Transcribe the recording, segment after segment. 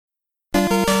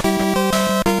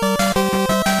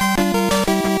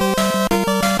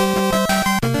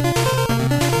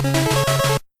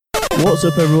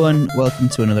What's up, everyone? Welcome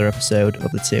to another episode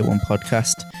of the Tier 1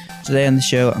 podcast. Today on the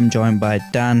show, I'm joined by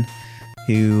Dan,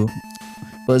 who...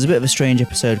 Well, it was a bit of a strange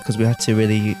episode because we had to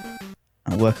really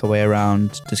work our way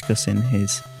around discussing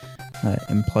his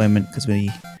employment because we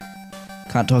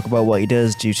can't talk about what he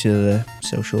does due to the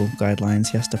social guidelines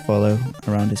he has to follow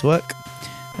around his work.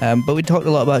 But we talked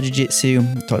a lot about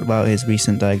jiu-jitsu, talked about his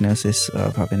recent diagnosis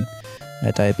of having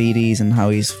diabetes and how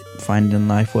he's finding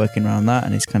life working around that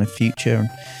and his kind of future. And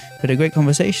we had a great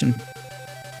conversation.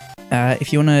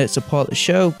 If you want to support the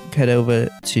show, head over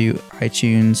to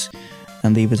iTunes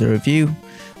and leave us a review.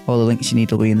 All the links you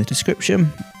need will be in the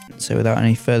description. So without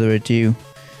any further ado,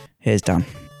 here's Dan.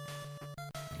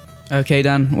 Okay,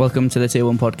 Dan, welcome to the Tier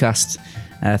 1 podcast.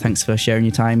 Thanks for sharing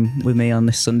your time with me on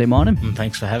this Sunday morning.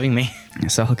 Thanks for having me.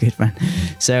 It's all good, man.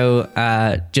 So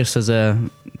just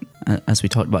as we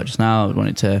talked about just now, I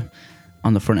wanted to,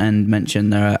 on the front end,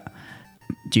 mention that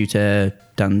due to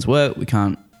Dan's work, we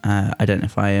can't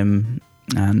identify him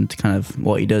and kind of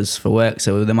what he does for work.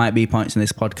 So there might be points in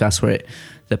this podcast where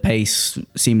the pace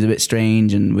seems a bit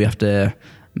strange and we have to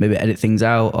maybe edit things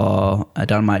out, or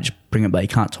Dan might just bring up that he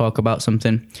can't talk about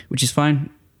something, which is fine.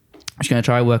 I'm just going to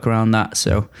try and work around that.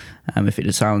 So if it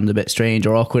does sound a bit strange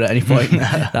or awkward at any point,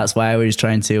 that's why we're just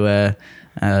trying to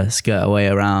skirt our way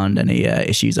around any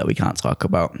issues that we can't talk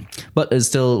about. But there's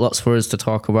still lots for us to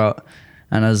talk about.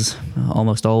 And as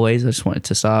almost always, I just wanted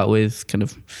to start with kind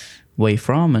of where you're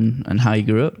from and how you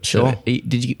grew up. Sure. So,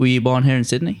 were you born here in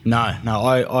Sydney? No.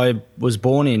 I was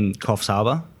born in Coffs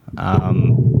Harbour.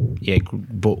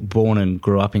 Born and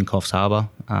grew up in Coffs Harbour.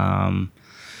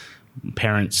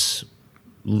 Parents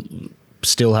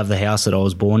still have the house that I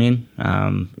was born in.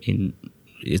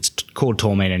 It's called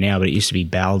Tormenta now, but it used to be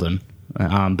Baldon.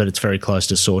 But it's very close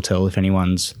to Sawtell, if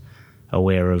anyone's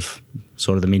aware of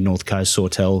sort of the mid-north coast.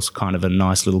 Sawtell's kind of a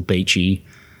nice little beachy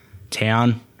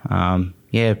town.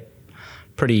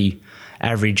 Pretty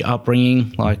average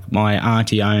upbringing. Like my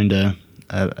auntie owned a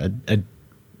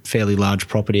fairly large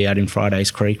property out in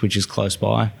Fridays Creek, which is close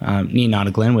by, near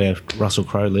Nana Glen, where Russell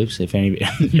Crowe lives, if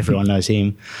everyone knows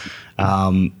him.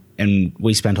 And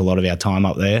we spent a lot of our time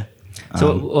up there.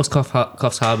 So what's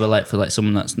Coffs Harbour like for like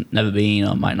someone that's never been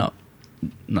or might not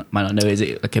know? Is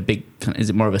it like is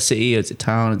it more of a city or is it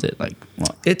town? Is it like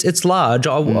what? It's large.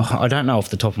 I don't know off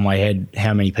the top of my head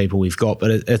how many people we've got, but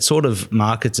it sort of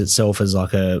markets itself as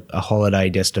like a holiday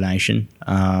destination.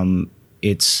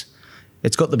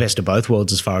 It's got the best of both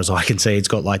worlds as far as I can see. It's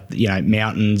got like,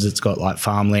 mountains, it's got like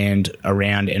farmland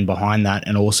around and behind that,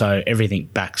 and also everything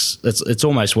backs. It's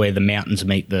almost where the mountains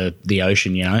meet the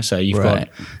ocean, so you've got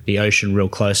the ocean real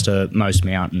close to most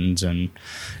mountains and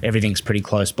everything's pretty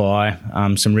close by.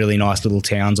 Some really nice little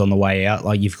towns on the way out,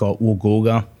 like you've got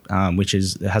Woolgoolga, which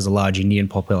has a large Indian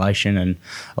population and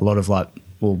a lot of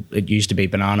it used to be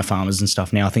banana farmers and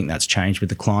stuff. Now I think that's changed with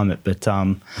the climate. But,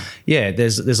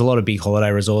 there's a lot of big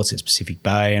holiday resorts at Pacific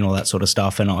Bay and all that sort of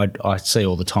stuff. And I see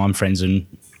all the time friends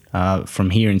from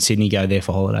here in Sydney go there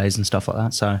for holidays and stuff like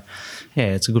that. So,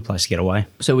 yeah, it's a good place to get away.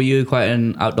 So were you quite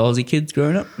an outdoorsy kid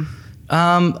growing up?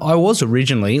 I was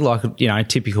originally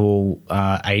typical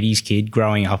 80s kid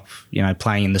growing up,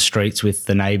 playing in the streets with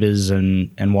the neighbours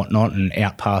and whatnot and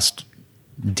out past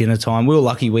dinner time. We were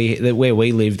lucky where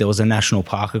we lived there was a national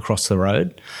park across the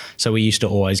road, so we used to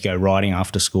always go riding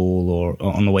after school or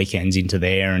on the weekends into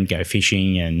there and go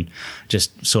fishing and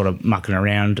just sort of mucking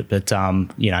around. But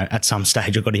at some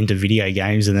stage I got into video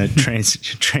games and it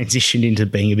transitioned into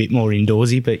being a bit more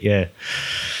indoorsy. But yeah.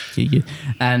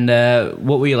 And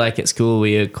what were you like at school? Were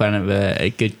you kind of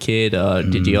a good kid, or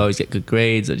did you always get good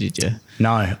grades, or did you?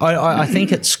 No, I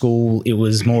think at school it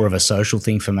was more of a social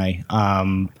thing for me.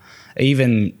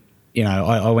 I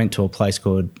went to a place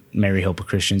called Mary Helper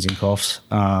Christians in Coffs,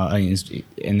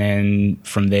 and then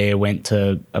from there went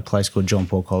to a place called John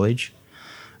Paul College.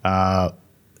 I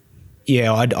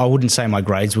wouldn't say my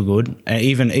grades were good.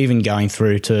 Even going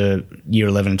through to year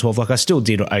 11 and 12, I still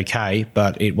did okay,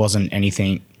 but it wasn't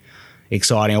anything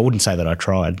exciting. I wouldn't say that I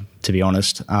tried, to be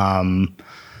honest.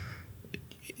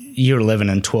 Year 11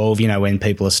 and 12, when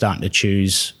people are starting to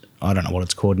choose, I don't know what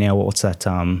it's called now. What's that?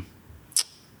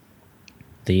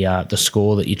 The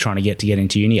score that you're trying to get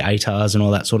into uni, ATARs and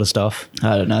all that sort of stuff.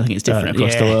 I don't know. I think it's different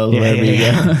across the world. Wherever you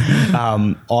go.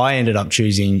 I ended up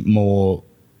choosing more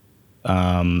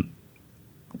vet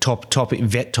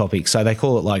topics. So they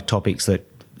call it like topics that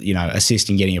assist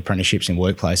in getting apprenticeships in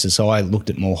workplaces. So I looked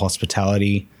at more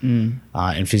hospitality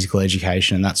and physical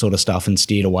education and that sort of stuff, and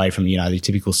steered away from the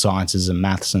typical sciences and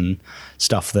maths and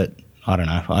stuff that I don't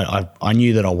know. I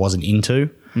knew that I wasn't into,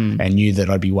 and knew that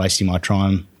I'd be wasting my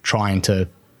time trying to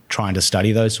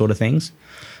study those sort of things.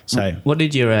 So what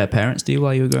did your parents do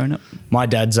while you were growing up? my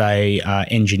dad's a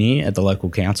engineer at the local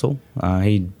council.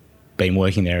 He'd been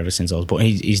working there ever since I was born.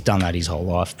 He's done that his whole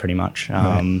life pretty much.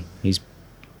 Right. He's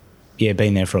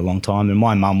been there for a long time. And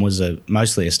my mum was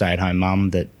mostly a stay-at-home mum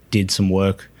that did some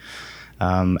work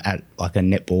at like a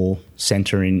netball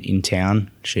centre in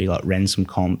town. She like ran some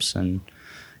comps and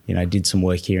did some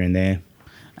work here and there.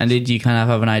 And did you kind of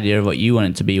have an idea of what you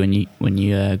wanted to be when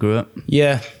you grew up?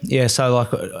 Yeah. So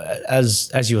like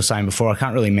as you were saying before, I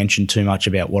can't really mention too much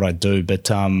about what I do,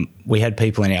 but we had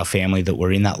people in our family that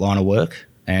were in that line of work,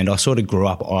 and I sort of grew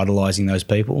up idolising those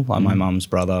people. Like my mum's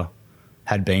brother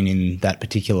had been in that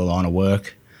particular line of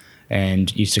work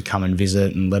and used to come and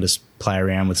visit and let us play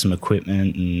around with some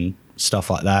equipment and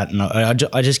stuff like that. And I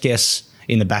just guess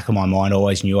in the back of my mind, I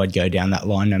always knew I'd go down that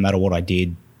line no matter what I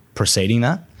did preceding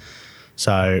that.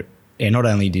 So yeah, not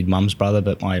only did mum's brother,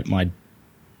 but my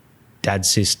dad's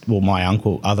sister, well, my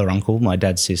other uncle, my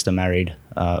dad's sister married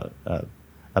a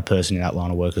person in that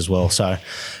line of work as well. So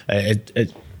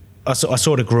I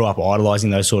sort of grew up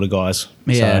idolising those sort of guys.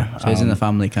 Yeah, so it's in the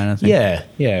family kind of thing.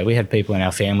 Yeah, we had people in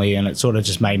our family, and it sort of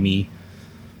just made me.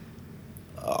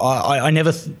 I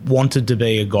never wanted to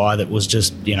be a guy that was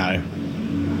just in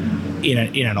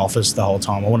an office the whole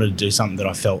time. I wanted to do something that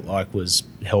I felt like was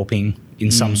helping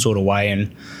in some sort of way.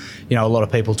 And a lot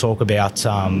of people talk about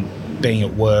being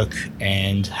at work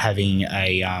and having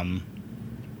a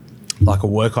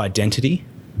work identity.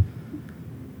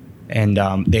 And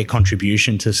their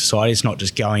contribution to society. It's not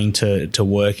just going to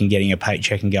work and getting a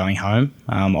paycheck and going home.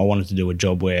 I wanted to do a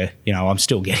job where, I'm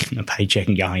still getting a paycheck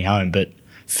and going home, but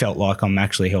felt like I'm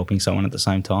actually helping someone at the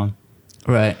same time.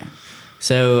 Right.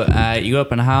 So you grew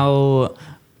up, and how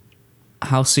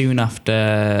soon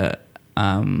after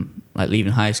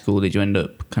leaving high school did you end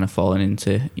up kind of falling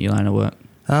into your line of work?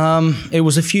 It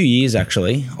was a few years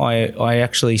actually. I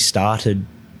actually started,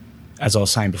 as I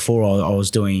was saying before, I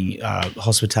was doing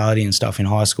hospitality and stuff in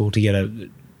high school to get a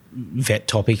vet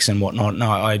topics and whatnot. No,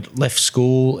 I left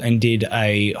school and did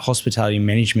a hospitality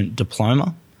management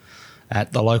diploma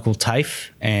at the local TAFE,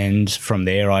 and from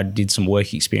there I did some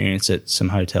work experience at some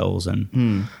hotels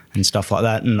and stuff like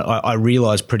that. And I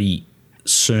realised pretty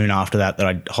soon after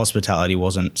that hospitality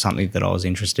wasn't something that I was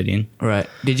interested in. Right.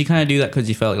 Did you kind of do that because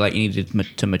you felt like you needed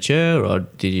to mature, or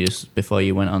did you just before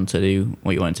you went on to do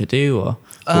what you wanted to do, or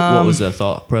what was the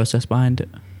thought process behind it?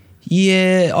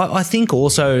 Yeah, I think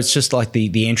also it's just like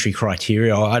the entry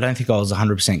criteria. I don't think I was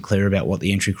 100% clear about what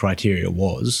the entry criteria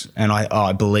was, and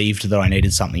I believed that I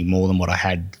needed something more than what I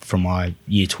had from my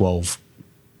year 12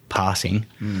 passing.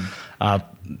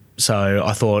 So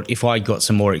I thought if I got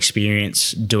some more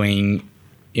experience doing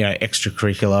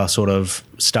extracurricular sort of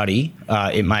study,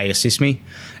 it may assist me.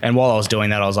 And while I was doing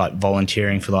that, I was like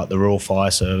volunteering for like the Rural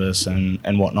Fire Service and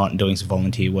whatnot, and doing some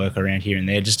volunteer work around here and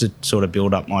there just to sort of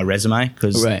build up my resume.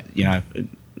 Because,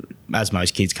 as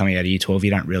most kids coming out of year 12,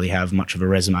 you don't really have much of a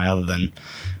resume other than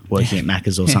working at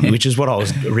Macca's or something, which is what I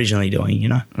was originally doing,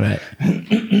 Right.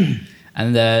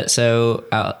 And so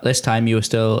at this time you were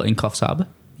still in Coffs Harbour?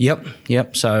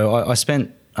 Yep. So I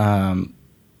spent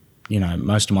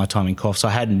most of my time in Coffs.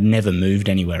 I had never moved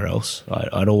anywhere else.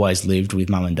 I'd always lived with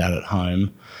mum and dad at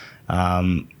home.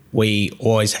 We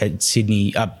always had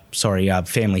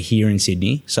family here in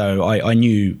Sydney. So I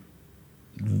knew,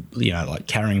 like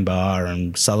Caringbah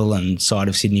and Sutherland side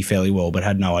of Sydney fairly well, but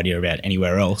had no idea about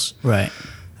anywhere else. Right.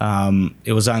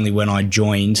 It was only when I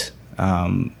joined,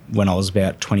 when I was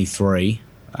about 23,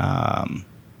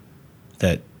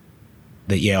 that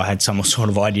I had some sort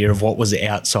of idea of what was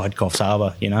outside Coffs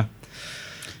Harbour,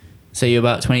 So you're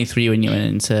about 23 when you went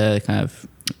into kind of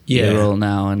your role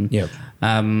now, and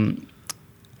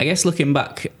I guess looking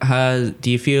back,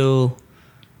 do you feel,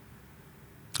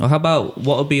 or how about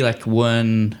what would be like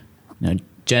one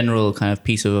general kind of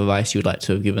piece of advice you would like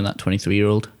to have given that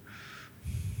 23-year-old?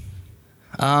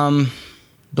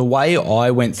 The way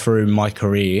I went through my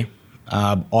career,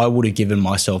 I would have given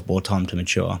myself more time to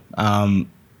mature. I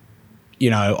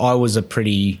was a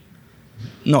pretty,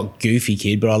 not goofy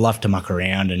kid, but I love to muck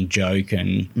around and joke,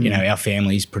 and our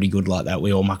family's pretty good like that.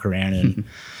 We all muck around and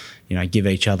give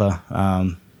each other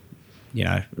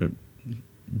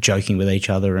joking with each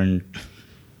other and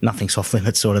nothing's off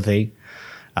limits sort of thing.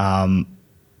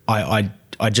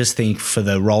 I just think for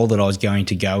the role that I was going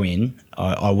to go in,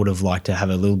 I would have liked to have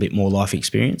a little bit more life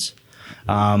experience.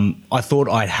 I thought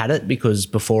I'd had it because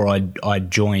before I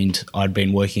joined, I'd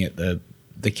been working at the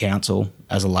council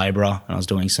as a labourer, and I was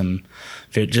doing some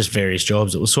just various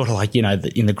jobs. It was sort of like,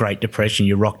 in the Great Depression,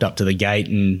 you rocked up to the gate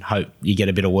and hope you get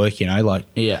a bit of work,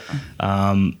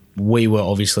 we were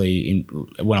obviously,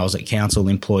 when I was at council,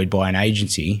 employed by an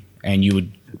agency, and you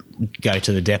would go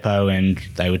to the depot and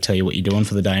they would tell you what you're doing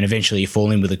for the day, and eventually you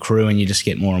fall in with a crew and you just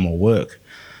get more and more work.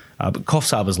 But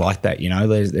Coffs Harbour's like that, you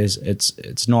know.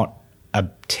 It's not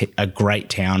a great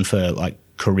town for like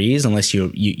careers unless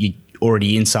you're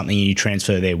already in something and you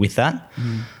transfer there with that.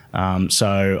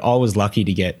 So I was lucky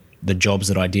to get the jobs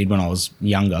that I did when I was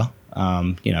younger.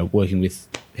 You know, working with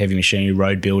heavy machinery,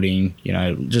 road building, you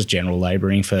know, just general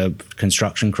labouring for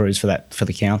construction crews for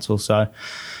the council. So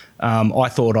I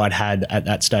thought I'd had at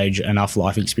that stage enough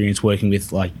life experience working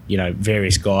with, like, you know,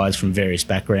 various guys from various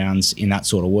backgrounds in that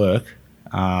sort of work.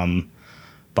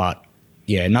 But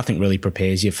yeah, nothing really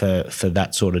prepares you for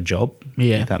that sort of job.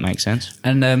 Yeah, if that makes sense.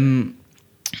 And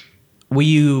were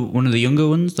you one of the younger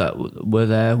ones that were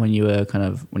there when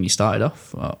you started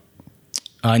off? Or?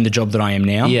 In the job that I am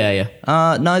now? Yeah.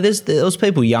 No, there was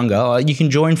people younger. You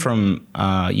can join from,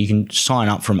 you can sign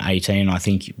up from 18. I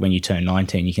think when you turn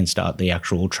 19, you can start the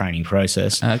actual training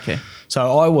process. Okay. So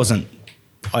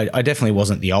I definitely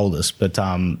wasn't the oldest, but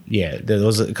yeah, there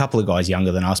was a couple of guys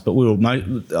younger than us, but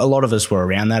a lot of us were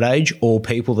around that age, or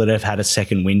people that have had a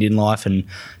second wind in life and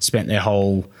spent their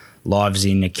whole lives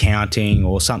in accounting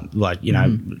or something, like, you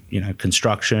know,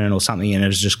 construction or something, and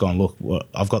has just gone, look, well,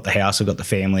 I've got the house, I've got the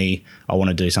family, I want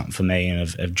to do something for me, and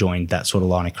have joined that sort of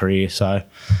line of career. So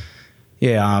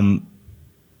yeah.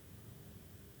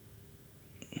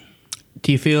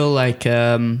 Do you feel like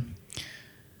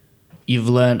you've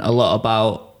learned a lot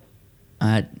about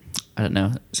I don't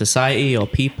know, society or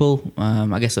people?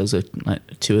 I guess those are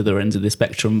like two other ends of the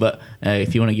spectrum, but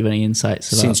if you want to give any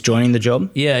insights about... Since joining the job?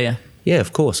 Yeah,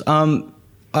 of course.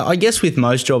 I guess with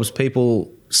most jobs,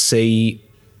 people see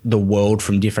the world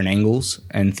from different angles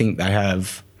and think they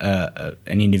have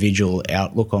an individual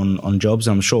outlook on jobs.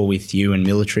 I'm sure with you and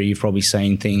military, you've probably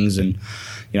seen things and,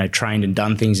 you know, trained and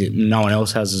done things that no one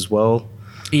else has as well.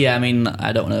 Yeah, I mean,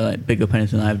 I don't want to like big up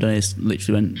anything I've done. It's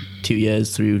literally went 2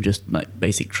 years through just like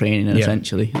basic training,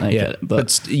 essentially. Like,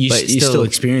 but you still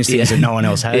experience things that no one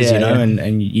else has, you know,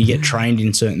 and you get trained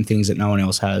in certain things that no one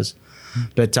else has.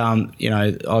 But, you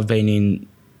know, I've been in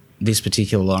this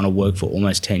particular line of work for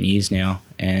almost 10 years now,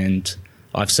 and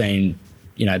I've seen,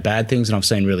 you know, bad things and I've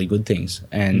seen really good things.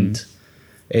 And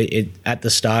it at the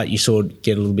start, you sort of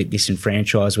get a little bit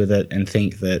disenfranchised with it and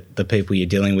think that the people you're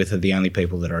dealing with are the only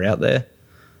people that are out there.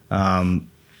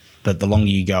 But the longer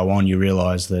you go on, you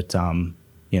realise that,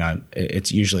 you know,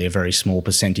 it's usually a very small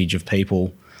percentage of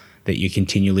people that you're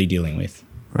continually dealing with.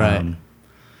 Right.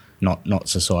 Not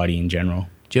society in general.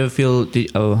 Do you ever feel,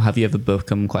 have you ever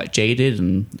become quite jaded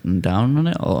and down on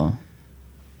it, or?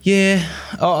 Yeah.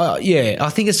 Yeah, I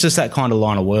think it's just that kind of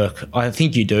line of work. I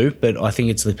think you do, but I think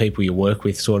it's the people you work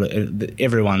with, sort of,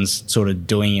 everyone's sort of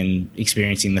doing and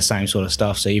experiencing the same sort of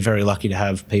stuff. So you're very lucky to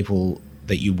have people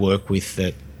that you work with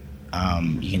that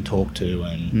you can talk to.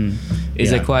 And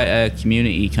is there quite a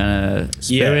community kind of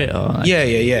spirit? Yeah. Or like?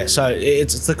 Yeah. So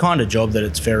it's the kind of job that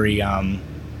it's very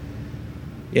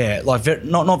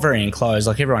not very enclosed.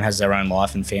 Like, everyone has their own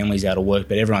life and families out of work,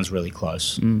 but everyone's really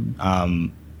close.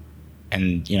 And,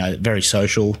 you know, very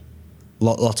social,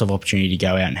 lots of opportunity to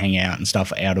go out and hang out and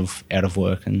stuff out of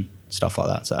work and stuff like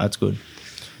that. So that's good.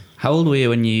 How old were you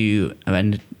when you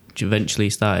eventually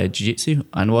started jiu-jitsu,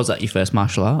 and was that your first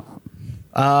martial art?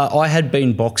 I had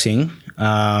been boxing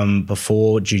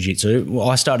before jiu-jitsu. Well,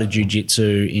 I started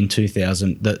jiu-jitsu in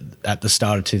 2000, at the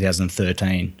start of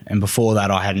 2013, and before that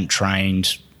I hadn't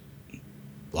trained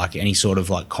like any sort of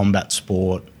like combat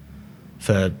sport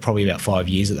for probably about 5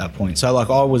 years at that point. So like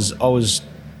I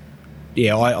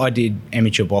did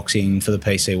amateur boxing for the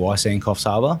PCYC in Coffs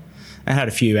Harbour and had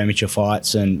a few amateur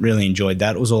fights and really enjoyed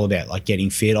that. It was all about like getting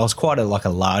fit. I was quite a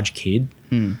large kid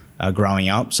growing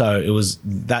up, so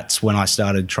that's when I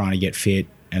started trying to get fit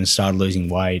and started losing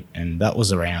weight, and that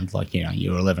was around like, you know,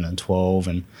 you were 11 and 12,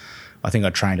 and I think I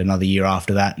trained another year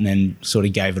after that and then sort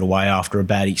of gave it away after a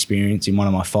bad experience in one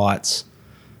of my fights.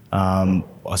 The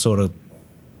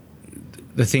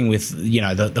thing with, you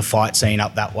know, the fight scene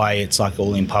up that way, it's like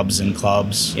all in pubs and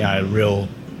clubs, you know, real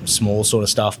small sort of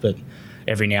stuff, but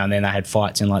every now and then they had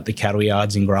fights in like the cattle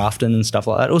yards in Grafton and stuff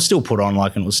like that. It was still put on,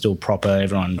 like, and it was still proper.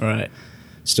 Everyone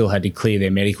still had to clear their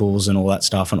medicals and all that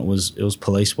stuff, and it was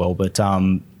policed well. But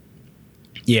I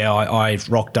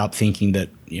rocked up thinking that,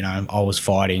 you know, I was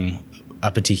fighting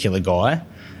a particular guy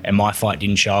and my fight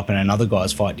didn't show up and another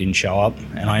guy's fight didn't show up,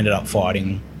 and I ended up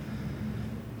fighting,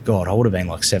 God, I would have been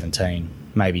like 17,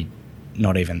 maybe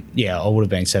not even, I would have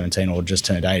been 17 or just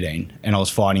turned 18, and I was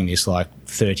fighting this like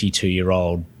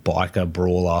 32-year-old biker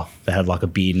brawler that had like a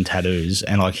beard and tattoos,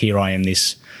 and like here I am,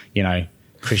 this, you know,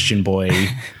 Christian boy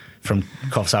from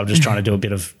Coffs Harbour just trying to do a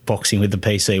bit of boxing with the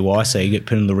PCYC, get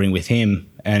put in the ring with him,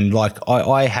 And like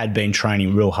I had been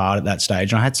training real hard at that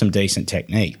stage, and I had some decent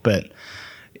technique, but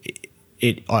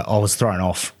I was thrown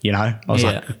off, you know. I was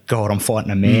like, God, I'm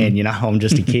fighting a man, you know. I'm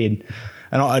just a kid.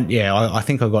 And I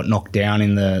think I got knocked down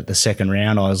in the second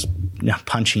round. I was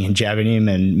punching and jabbing him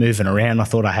and moving around. I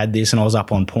thought I had this, and I was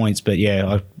up on points. But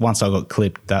once I got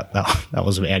clipped, that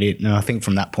was about it. And I think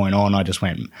from that point on, I just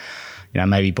went,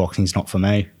 maybe boxing's not for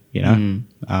me, you know.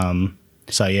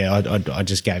 I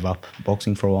just gave up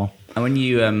boxing for a while. And when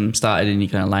you started in your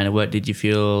kind of line of work, did you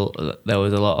feel there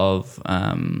was a lot of,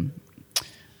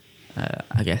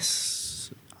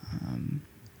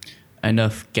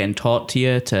 enough getting taught to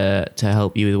you to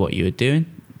help you with what you were doing?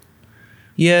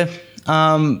 Yeah.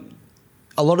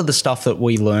 A lot of the stuff that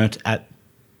we learnt at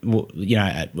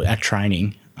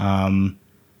training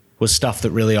was stuff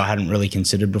that really I hadn't really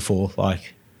considered before.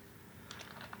 Like,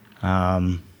 how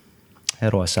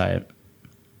do I say it?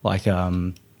 Like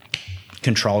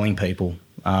controlling people.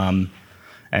 And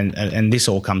this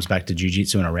all comes back to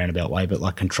jiu-jitsu in a roundabout way, but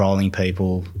like controlling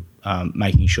people,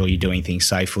 making sure you're doing things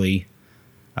safely,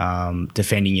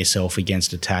 defending yourself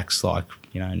against attacks like,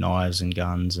 knives and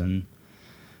guns, and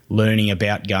learning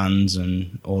about guns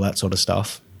and all that sort of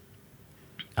stuff.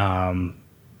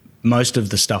 Most of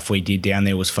the stuff we did down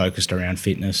there was focused around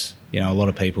fitness. A lot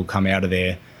of people come out of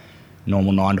their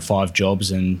normal 9-to-5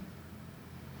 jobs and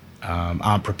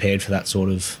aren't prepared for that sort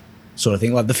of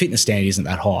thing. Like the fitness standard isn't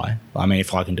that high. I mean,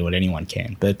 if I can do it, anyone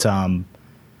can. But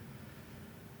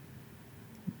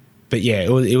yeah,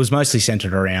 it was mostly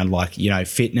centered around like,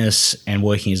 fitness and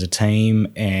working as a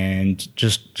team, and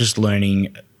just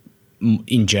learning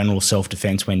in general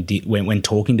self-defense when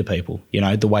talking to people,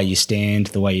 the way you stand,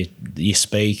 the way you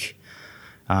speak,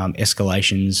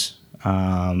 escalations,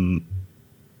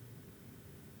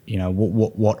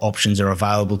 what options are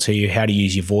available to you, how to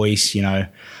use your voice.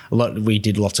 We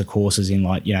did lots of courses in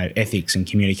like, ethics and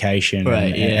communication,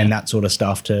 right, and that sort of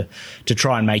stuff to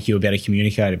try and make you a better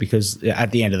communicator, because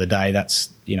at the end of the day, that's,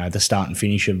 the start and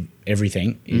finish of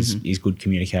everything is good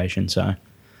communication. So,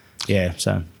 yeah.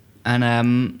 So,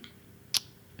 and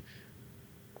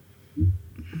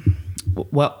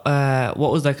what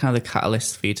was the kind of the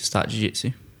catalyst for you to start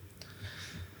jiu-jitsu?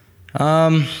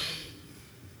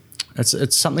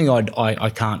 It's something I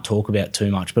can't talk about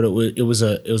too much, but it was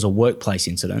a workplace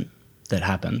incident that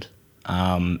happened,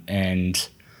 and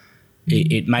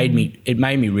it made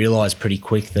me realise pretty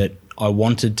quick that I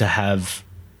wanted to have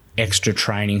extra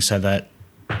training so that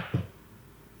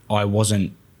I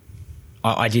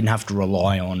didn't have to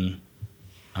rely on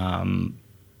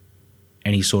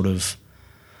any sort of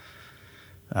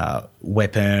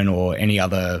weapon or any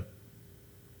other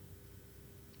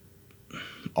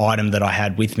item that I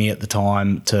had with me at the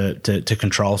time to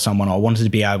control someone. I wanted to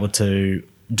be able to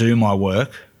do my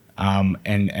work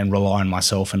and rely on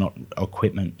myself and not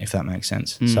equipment, if that makes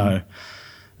sense. So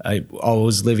I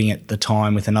was living at the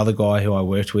time with another guy who I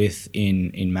worked with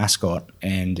in Mascot,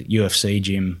 and UFC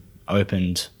Gym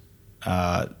opened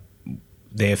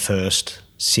their first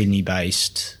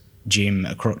Sydney-based gym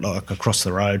across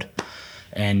the road,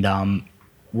 and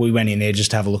we went in there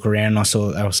just to have a look around, and I saw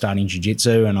that they were starting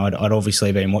jiu-jitsu, and I'd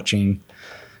obviously been watching,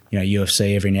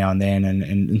 UFC every now and then,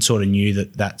 and sort of knew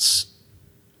that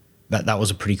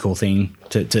was a pretty cool thing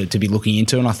to be looking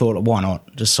into. And I thought, why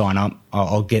not just sign up?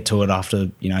 I'll get to it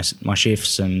after, my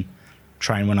shifts, and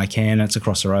train when I can. It's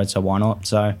across the road, so why not?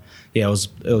 So yeah, it was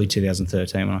early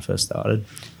 2013 when I first started.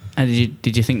 And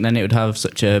did you think then it would have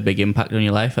such a big impact on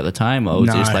your life at the time, or was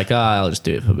it just like, I'll just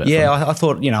do it for a bit? Yeah, I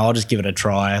thought, I'll just give it a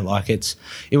try. Like it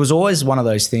was always one of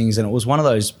those things, and it was one of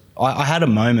those. I had a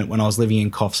moment when I was living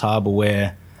in Coffs Harbour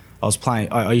where I was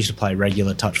playing. I used to play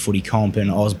regular touch footy comp,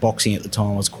 and I was boxing at the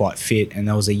time. I was quite fit, and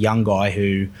there was a young guy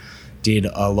who did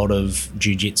a lot of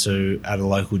jiu-jitsu at a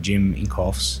local gym in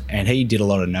Coffs, and he did a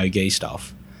lot of no-gi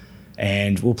stuff.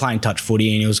 And we were playing touch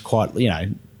footy, and he was quite,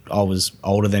 I was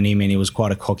older than him, and he was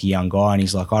quite a cocky young guy, and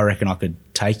he's like, I reckon I could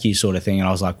take you, sort of thing. And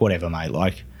I was like, whatever, mate.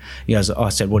 Like, I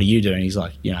said, what do you do? And he's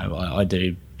like, I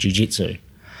do jiu-jitsu.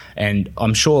 And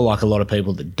I'm sure like a lot of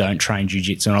people that don't train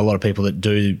jiu-jitsu, and a lot of people that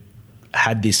do,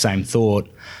 had this same thought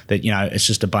that, it's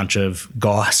just a bunch of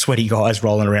guys, sweaty guys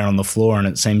rolling around on the floor, and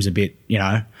it seems a bit,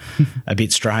 a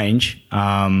bit strange.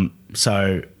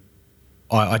 So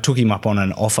I took him up on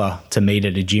an offer to meet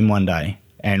at a gym one day.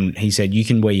 And he said, you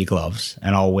can wear your gloves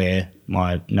and I'll wear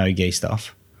my no-gi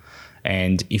stuff.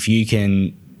 And if you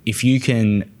can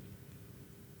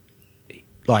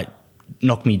like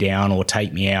knock me down or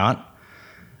take me out,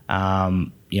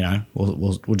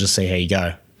 we'll just see how you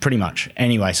go, pretty much.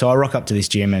 Anyway, so I rock up to this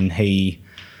gym, and he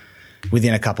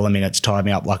within a couple of minutes tied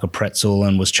me up like a pretzel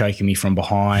and was choking me from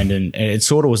behind, and it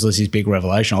sort of was this big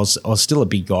revelation. I was still a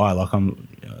big guy, like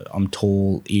I'm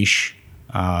tall-ish,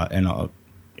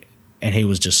 and he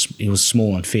was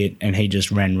small and fit, and he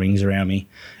just ran rings around me,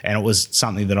 and it was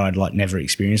something that I'd like never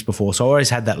experienced before. So I always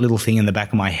had that little thing in the back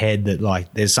of my head that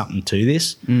like there's something to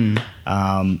this.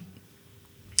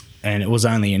 And it was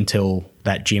only until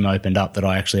that gym opened up that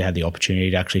I actually had the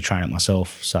opportunity to actually train it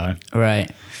myself. So right.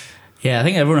 Yeah, I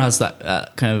think everyone has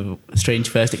that kind of strange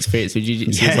first experience with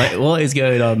jiu-jitsu. It's like, what is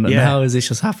going on and how has this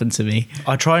just happened to me?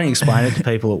 I try and explain it to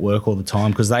people at work all the time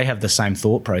because they have the same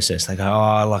thought process. They go,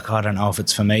 oh, like, I don't know if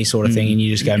it's for me sort of thing. And you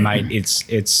just go, mate,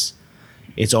 it's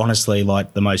honestly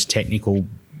like the most technical,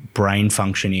 brain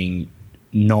functioning,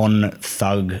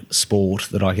 non-thug sport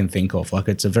that I can think of. Like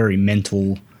it's a very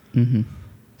mental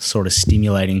sort of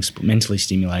mentally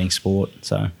stimulating sport.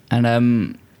 So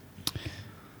and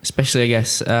especially I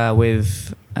guess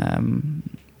with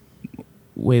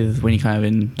when you're kind of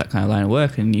in that kind of line of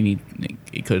work and you need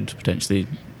it could potentially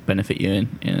benefit you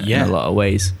in a lot of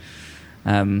ways.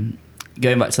 Going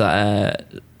back to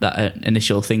that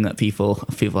initial thing that people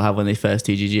have when they first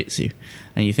do jiu-jitsu,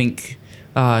 and you think,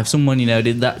 if someone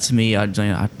did that to me, I'd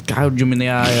gouge them in the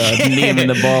eye or I'd knee them in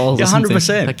the balls.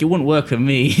 100%. Like it wouldn't work for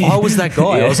me. I was that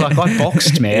guy. I was like, I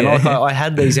boxed, man. Like, I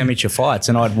had these amateur fights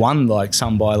and I'd won like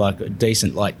some by like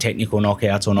decent like technical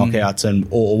knockouts or knockouts and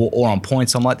or on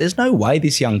points. I'm like, there's no way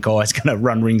this young guy's going to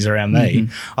run rings around me.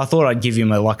 I thought I'd give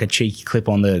him a cheeky clip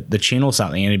on the chin or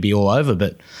something and it'd be all over.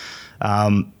 But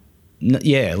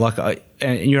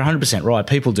and you're 100% right.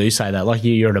 People do say that. Like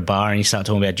you're at a bar and you start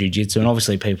talking about jiu-jitsu, and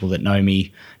obviously people that know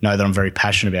me know that I'm very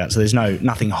passionate about it. So there's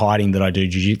nothing hiding that I do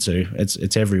jiu-jitsu.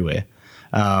 It's everywhere.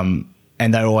 And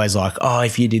they're always like, oh,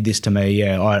 if you did this to me,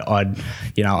 I'd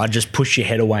just push your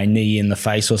head away, knee in the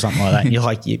face or something like that. And you're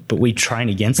like, but we train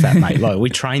against that, mate. Like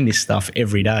we train this stuff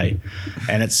every day,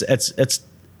 and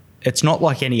it's not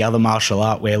like any other martial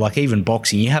art where like even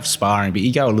boxing, you have sparring, but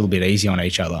you go a little bit easy on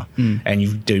each other and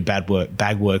you do bag work,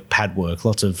 pad work,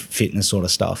 lots of fitness sort of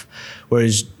stuff.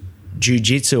 Whereas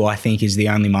jiu-jitsu, I think, is the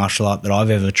only martial art that I've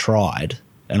ever tried,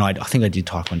 and I think I did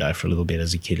taekwondo for a little bit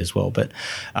as a kid as well, but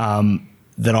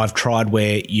that I've tried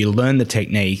where you learn the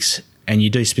techniques and you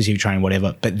do specific training,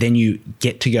 whatever, but then you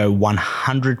get to go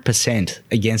 100%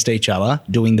 against each other,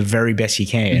 doing the very best you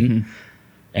can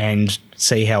and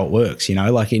see how it works,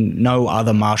 like in no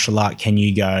other martial art can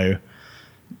you go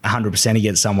 100%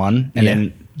 against someone and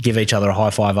then give each other a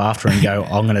high five after and go,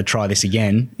 I'm going to try this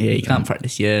again. Yeah, you can't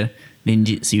practice your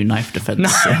ninjutsu knife defense.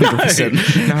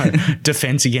 No,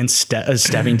 defense against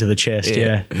stabbing to the chest.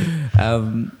 Yeah.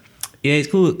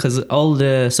 It's cool because all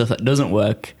the stuff that doesn't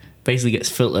work basically gets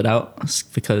filtered out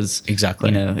because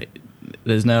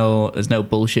there's no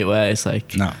bullshit where it's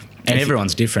like no. And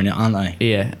everyone's different, aren't they?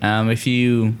 Yeah. If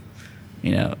you,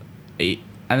 and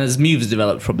there's moves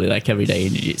developed probably like every day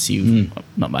in jiu-jitsu.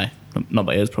 Not by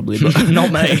yours probably, but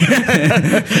not me.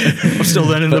 I'm still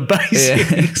learning the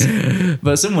basics. Yeah.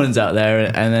 But someone's out there,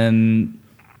 and then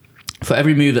for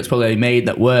every move that's probably made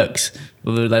that works,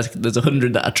 there's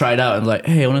 100 that I tried out and like,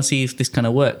 hey, I want to see if this kind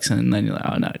of works, and then you're like,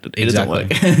 oh no, it doesn't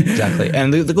work. Exactly.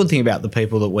 And the good thing about the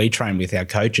people that we train with, our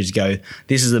coaches, go,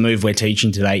 this is the move we're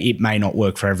teaching today. It may not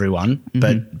work for everyone,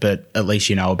 but at least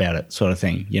you know about it, sort of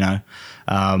thing.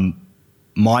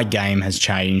 My game has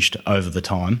changed over the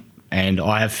time, and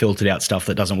I have filtered out stuff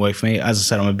that doesn't work for me. As I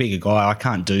said, I'm a bigger guy. I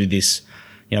can't do this.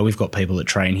 We've got people that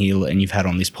train here, and you've had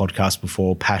on this podcast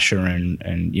before, Pasha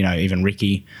and even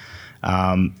Ricky.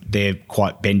 They're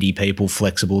quite bendy people,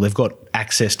 flexible. They've got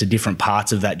access to different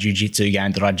parts of that jiu-jitsu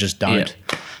game that I just don't.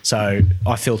 Yeah. So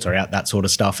I filter out that sort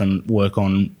of stuff and work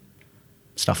on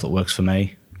stuff that works for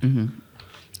me.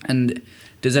 And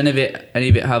does any of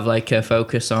it have like a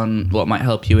focus on what might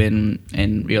help you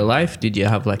in real life? Did you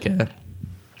have like a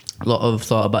lot of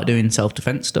thought about doing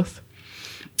self-defense stuff?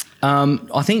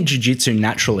 I think jiu-jitsu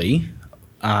naturally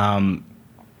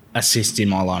assists in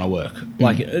my line of work.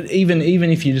 Like even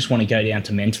if you just want to go down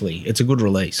to mentally, it's a good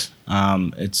release.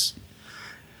 It's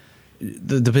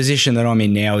the position that I'm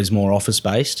in now is more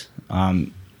office-based,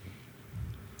 and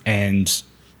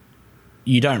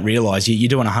you don't realise you're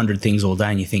doing 100 things all day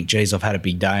and you think, geez, I've had a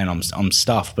big day and I'm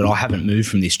stuffed, but I haven't moved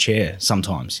from this chair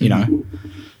sometimes,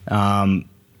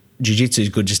 Jiu-jitsu is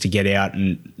good just to get out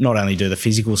and not only do the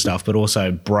physical stuff, but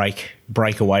also break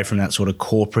away from that sort of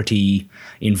corporate-y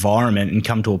environment and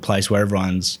come to a place where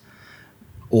everyone's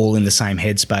all in the same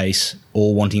headspace,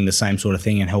 all wanting the same sort of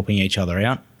thing and helping each other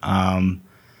out.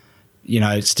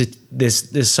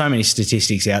 There's so many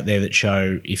statistics out there that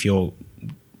show if you're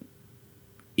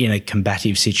in a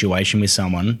combative situation with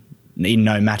someone, in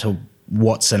no matter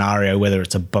what scenario, whether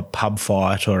it's a pub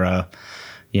fight or a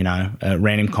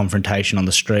random confrontation on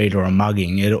the street or a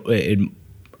mugging,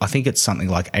 I think it's something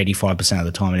like 85% of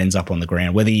the time it ends up on the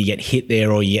ground. Whether you get hit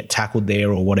there or you get tackled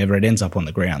there or whatever, it ends up on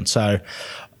the ground. So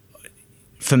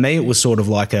for me, it was sort of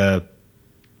like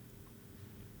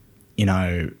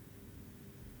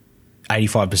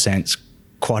 85%'s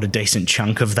quite a decent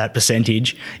chunk of that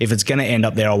percentage. If it's going to end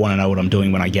up there, I want to know what I'm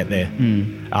doing when I get there.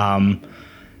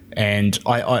 And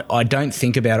I don't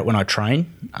think about it when I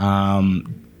train.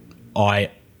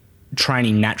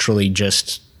 Training naturally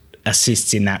just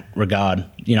assists in that regard.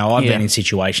 I've been in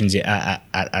situations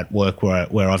at work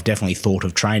where I've definitely thought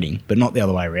of training, but not the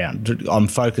other way around. I'm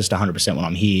focused 100% when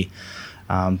I'm here.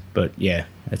 But yeah,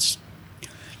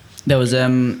 There was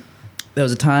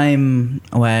a time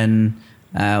when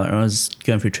I was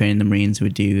going through training the Marines,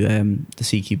 we'd do the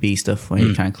CQB stuff when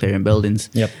you're kind of clearing buildings.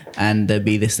 Yep. And there'd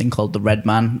be this thing called the Red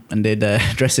Man, and they'd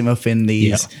dress him up in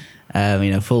these,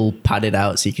 full padded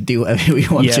out, so you could do whatever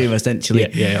you want to him, essentially.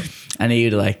 Yeah. And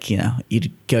he'd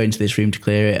you'd go into this room to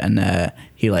clear it, and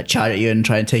he'd charge at you and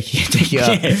try and take you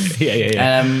out.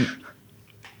 Yeah.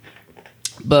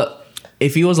 But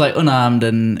if he was unarmed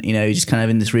and he's just kind of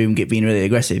in this room being really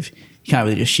aggressive, you can't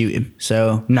really just shoot him.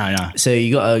 So no. So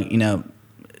you gotta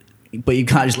but you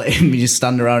can't just let him just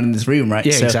stand around in this room, right?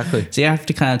 Yeah, exactly. So you have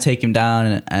to kind of take him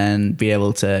down and be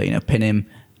able to pin him.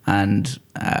 And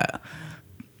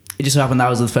it just so happened that I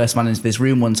was the first man into this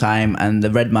room one time, and the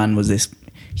Red Man was this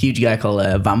huge guy called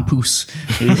Vampoos.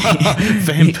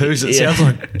 Vampoos. It sounds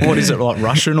like, what is it, like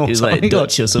Russian or something? He was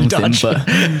Dutch or something. Dutch. But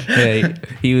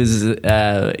he was.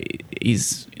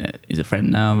 He's a friend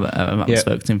now. But I haven't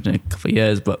spoken to him in a couple of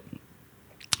years, but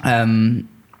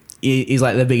he's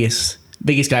like the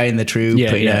biggest guy in the troop.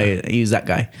 He was that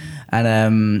guy,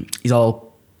 and he's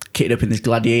all kitted up in this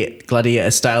gladiator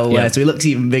style wear, so he looks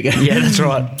even bigger. Yeah, that's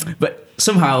right. But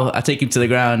somehow I take him to the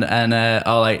ground,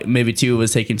 and maybe two of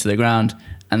us take him to the ground,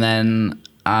 and then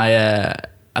I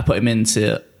put him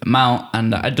into mount,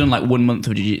 and I'd done 1 month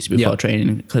of jiu-jitsu before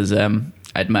training, because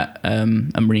I'd met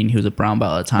a Marine who was a brown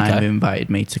belt at the time, who invited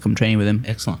me to come train with him.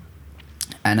 Excellent.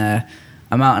 And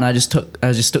I'm out, and I just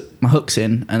stuck my hooks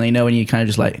in, and when you kind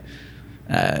of just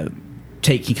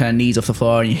take your kind of knees off the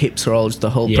floor and your hips are all just the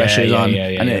whole pressure is on.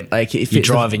 And if you're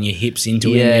driving your hips into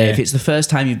it. Yeah, if it's the first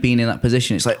time you've been in that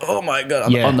position, it's oh my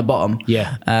God, I'm on the bottom.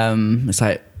 Yeah. It's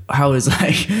how is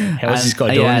this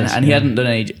guy doing this? And he hadn't done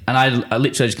any, and I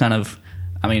literally just kind of,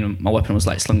 my weapon was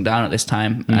slung down at this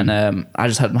time, and I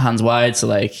just had my hands wide,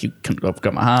 so you couldn't grab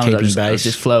my hands. I was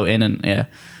just floating, and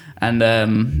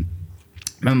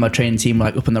I remember my training team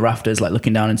up in the rafters,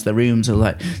 looking down into the rooms. I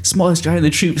was smallest guy in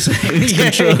the troops.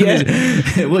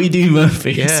 What are you doing,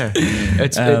 Murphy? Yeah,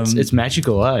 it's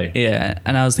magical, eh? Yeah,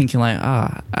 and I was thinking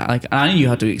and I knew you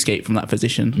had to escape from that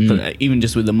position, but even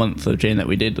just with the month of training that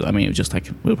we did, it was just we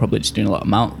were probably just doing a lot of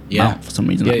mount for some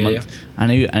reason that month. Yeah.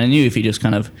 I knew if he just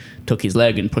kind of took his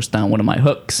leg and pushed down one of my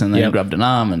hooks and then grabbed an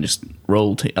arm and just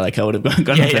rolled, I would have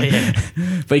gone off him.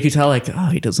 But you could tell,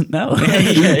 he doesn't know.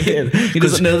 He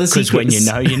doesn't know the secrets. Because when you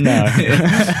know, you know.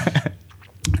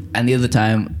 And the other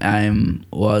time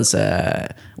was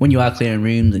when you are clearing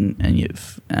rooms and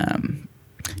you've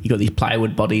you got these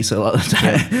plywood bodies, so a lot of the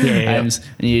times,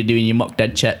 and you're doing your mock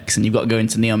dead checks, and you've got to go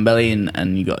into knee on belly,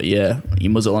 and you got your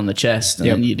muzzle on the chest, and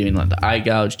then you're doing the eye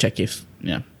gouge, check if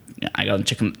eye gouge,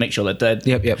 check and make sure they're dead.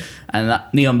 Yep. And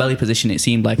that knee on belly position, it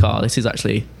seemed this is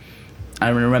actually. I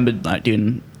remember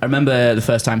the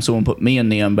first time someone put me on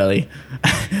knee on belly,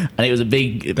 and it was a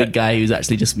big guy who's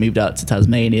actually just moved out to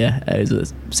Tasmania. He was a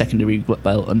secondary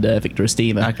belt under Victor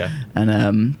Estima. Okay.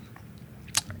 And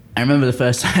I remember the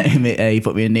first time he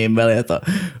put me in knee and belly, I thought,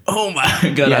 oh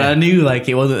my God. Yeah. And I knew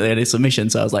it wasn't any submission,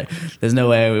 so I was there's no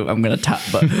way I'm going to tap,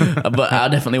 but I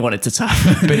definitely wanted to tap.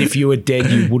 But if you were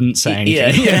dead, you wouldn't say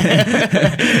anything. Yeah.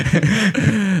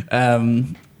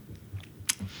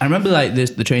 I remember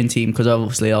the training team, because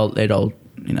obviously they'd all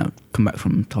come back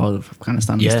from tours of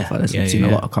Afghanistan and stuff like this, and seen a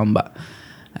lot of combat.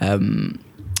 They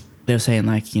were saying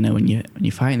when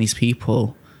you're fighting these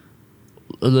people,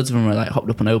 loads of them are hopped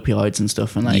up on opioids and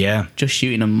stuff, and just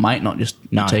shooting them might not just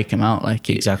take them out.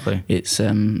 Exactly. It's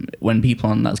when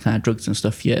people on that kind of drugs and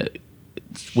stuff,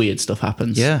 weird stuff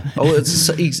happens. Yeah. Oh, it's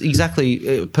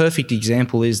exactly a perfect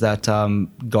example is that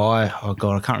guy. Oh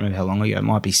God, I can't remember how long ago. It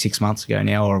might be 6 months ago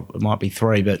now, or it might be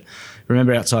 3. But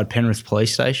remember outside Penrith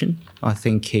Police Station, I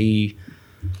think he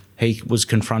was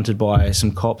confronted by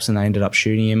some cops and they ended up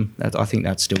shooting him. I think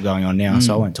that's still going on now,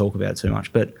 so I won't talk about it too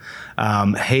much. But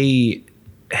he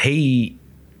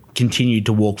continued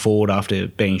to walk forward after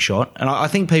being shot, and I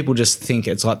think people just think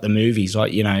it's like the movies,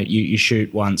 you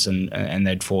shoot once and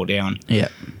they'd fall down. Yeah.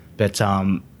 But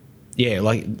yeah,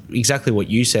 like exactly what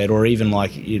you said, or even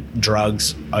like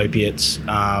drugs, opiates.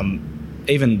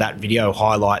 Even that video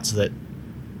highlights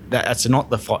that's not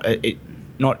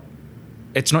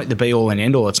it's not the be all and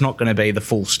end all. It's not going to be the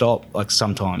full stop. Like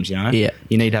sometimes, you know,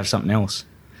 you need to have something else.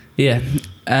 Yeah.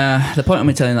 The point of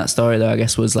me telling that story, though, I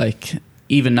guess, was like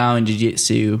even now in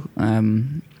jiu-jitsu,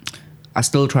 I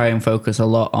still try and focus a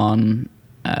lot on.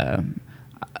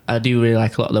 I do really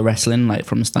like a lot of the wrestling, like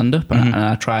from stand up, and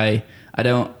I try.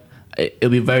 It'll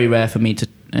be very rare for me to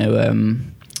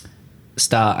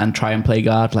start and try and play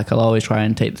guard. Like I'll always try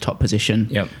and take the top position.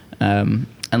 Yep.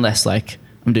 Unless like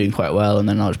I'm doing quite well, and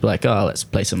then I'll just be like, oh, let's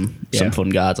play some fun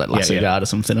guards, like lasso guard or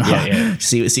something.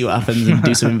 See what happens and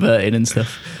do some inverting and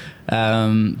stuff. But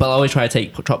I'll always try to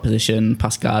take top position,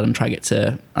 pass guard, and try to get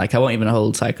to, like, I won't even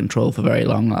hold side control for very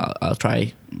long. I'll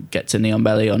try get to knee on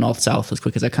belly or north south as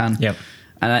quick as I can. Yep.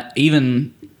 And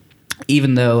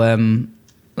even though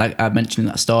like I mentioned in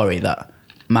that story, that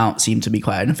mount seemed to be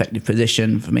quite an effective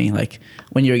position for me. Like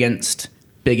when you're against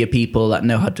bigger people that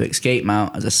know how to escape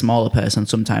mount, as a smaller person,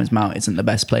 sometimes mount isn't the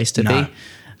best place to be.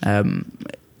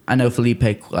 I know Felipe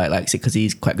likes it because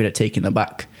he's quite good at taking the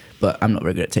back, but I'm not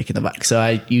very good at taking the back. So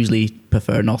I usually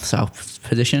prefer north-south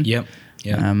position. Yep.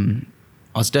 Yeah.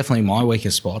 It's definitely my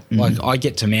weakest spot. Like I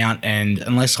get to mount, and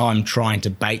unless I'm trying to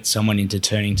bait someone into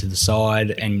turning to the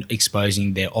side and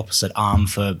exposing their opposite arm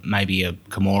for maybe a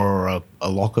Kimura or a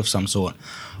lock of some sort,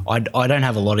 I don't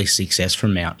have a lot of success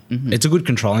from mount. It's a good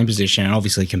controlling position, and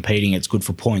obviously competing, it's good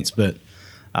for points. But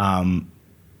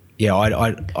yeah,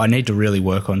 I need to really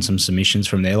work on some submissions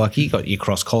from there. Like you got your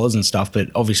cross collars and stuff, but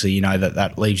obviously you know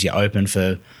that leaves you open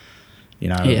for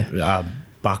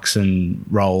bucks and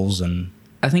rolls and.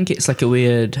 I think it's like a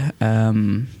weird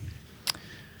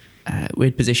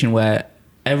position where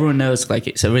everyone knows like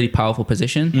it's a really powerful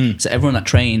position. So everyone that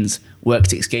trains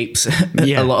works escapes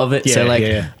a lot of it. So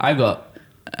like I've got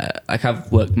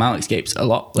I've worked mount escapes a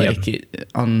lot. Like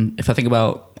if I think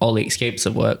about all the escapes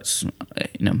I've worked,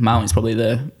 mount is probably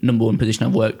the number one position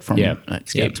I've worked from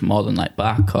escapes more than like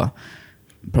back or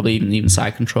probably even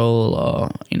side control or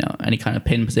any kind of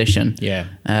pin position.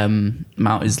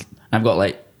 Mount is. I've got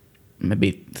like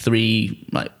maybe 3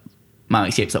 like mount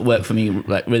escapes that work for me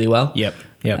like really well.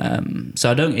 So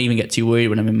I don't even get too worried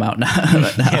when I'm in mount now.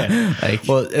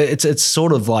 Well, it's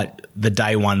sort of like the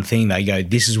day one thing. They go,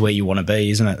 this is where you want to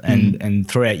be, isn't it? And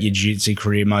throughout your jiu-jitsu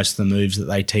career, most of the moves that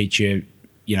they teach you,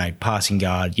 passing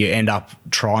guard, you end up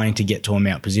trying to get to a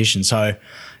mount position. So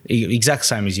exact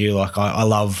same as you. Like I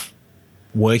love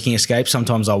working escapes.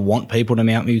 Sometimes I want people to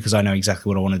mount me because I know exactly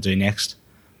what I want to do next.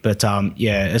 But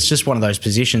it's just one of those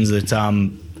positions that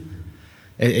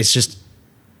it's just,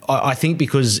 I think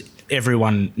because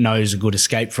everyone knows a good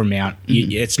escape from mount,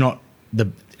 it's not the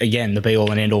be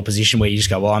all and end all position where you just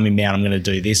go, well, I'm in mount, I'm going to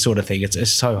do this sort of thing. It's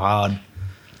so hard.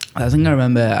 I think I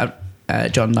remember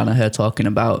John Danaher talking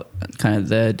about kind of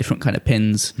the different kind of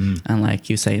pins and like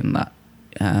you saying that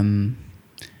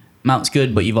mount's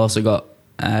good, but you've also got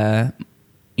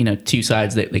two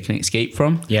sides that they can escape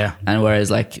from. And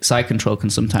whereas like side control can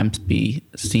sometimes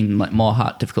seem like more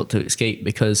difficult to escape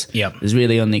because there's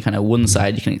really only kind of one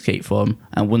side you can escape from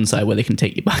and one side where they can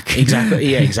take you back.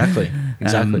 Exactly.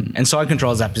 And side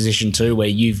control is that position too where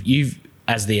you've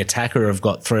as the attacker have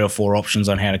got 3 or 4 options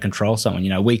on how to control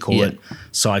someone. We call it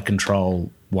side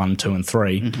control 1, 2 and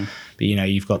 3. But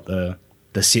you've got the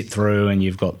sit through and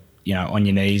you've got on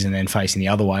your knees and then facing the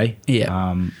other way.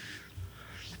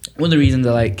 One of the reasons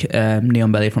I like knee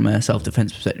on belly from a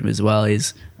self-defense perspective as well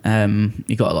is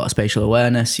you've got a lot of spatial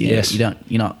awareness. You're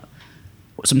not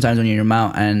sometimes when you're in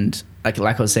mount and like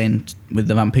I was saying with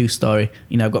the Van Poos story,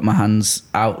 I've got my hands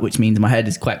out, which means my head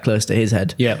is quite close to his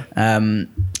head,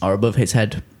 or above his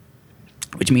head,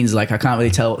 which means like I can't really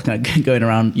tell what's kind of going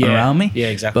around me.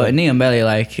 Exactly. But in knee on belly,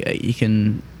 like you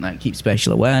can like keep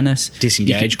spatial awareness,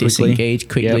 disengage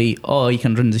quickly, or you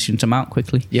can transition to mount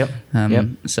quickly.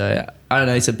 So I don't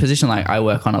know. It's a position like I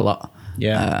work on a lot.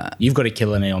 You've got to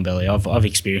kill a knee on belly. I've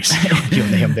experienced your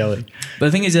knee on belly. But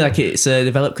the thing is, like it's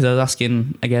developed because I was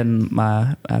asking again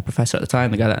my professor at the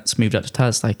time, the guy that's moved up to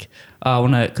Taz, like, I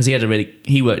want to, because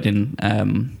he worked in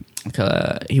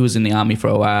he was in the army for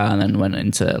a while and then went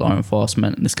into law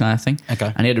enforcement and this kind of thing.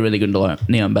 And he had a really good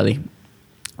knee on belly.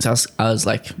 So I was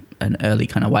like an early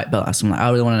kind of white belt. I asked him like, I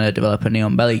really want to develop a knee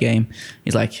on belly game.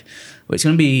 He's like, well, it's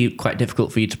going to be quite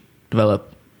difficult for you to develop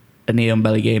a knee on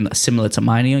belly game that's similar to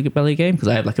my knee on belly game because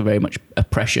I have like a very much a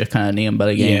pressure kind of knee on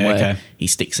belly game where he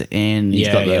sticks it in, he's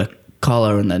got the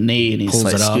collar and the knee and he's pulls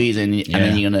like squeezing and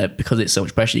then you're gonna, because it's so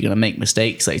much pressure, you're gonna make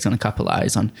mistakes that he's gonna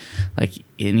capitalize on. Like,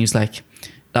 and he's like,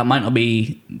 that might not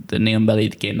be the Neon Belly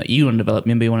game that you want to develop.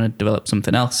 Maybe you want to develop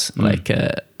something else, like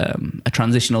a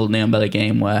transitional Neon Belly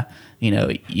game where, you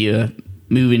know, you're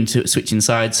switching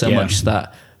sides so much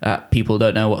that people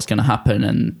don't know what's going to happen,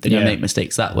 and they're going to make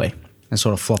mistakes that way. And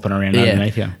sort of flopping around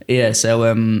underneath you. Yeah,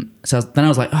 so then I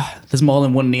was like, oh, there's more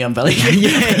than one Neon Belly.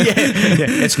 yeah.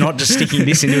 It's not just sticking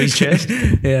this into his chest.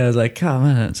 Yeah, I was like, oh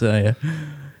man, so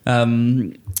yeah.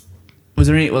 Was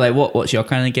there any, like, what's your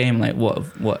kind of game? Like,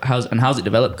 how's it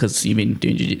developed? Because you've been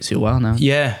doing jiu-jitsu a while now.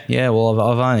 Yeah. Well,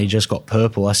 I've only just got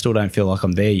purple. I still don't feel like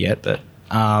I'm there yet. But,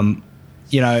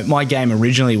 you know, my game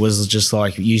originally was just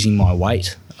like using my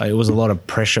weight. It was a lot of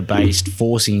pressure-based,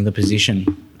 forcing the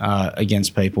position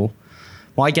against people.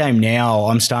 My game now,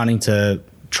 I'm starting to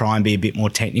try and be a bit more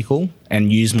technical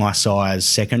and use my size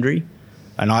secondary.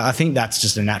 And I think that's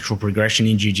just a natural progression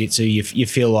in jiu-jitsu. You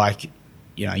feel like,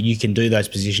 you know, you can do those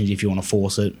positions if you want to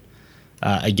force it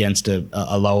against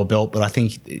a lower belt. But I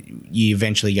think you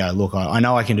eventually go, look, I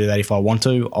know I can do that if I want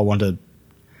to. I want to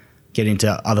get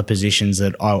into other positions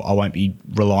that I won't be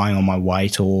relying on my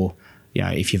weight, or, you know,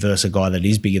 if you verse a guy that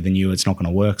is bigger than you, it's not going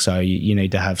to work. So you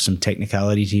need to have some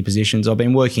technicality to your positions. I've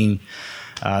been working,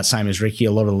 same as Ricky,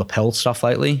 a lot of lapel stuff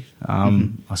lately.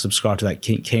 I subscribe to that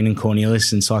Keenan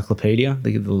Cornelius encyclopedia,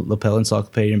 the lapel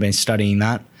encyclopedia, and been studying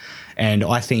that. And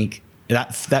I think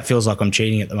that feels like I'm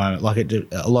cheating at the moment. Like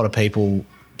a lot of people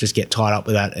just get tied up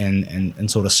with that and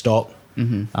sort of stop.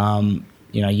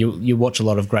 You know, you watch a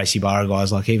lot of Gracie Barra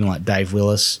guys, like even like Dave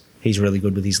Willis. He's really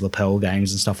good with his lapel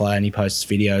games and stuff like that, and he posts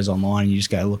videos online, and you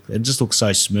just go, look, it just looks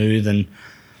so smooth, and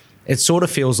it sort of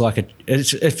feels like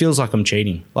it feels like I'm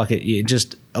cheating. Like it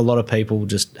just, a lot of people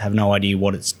just have no idea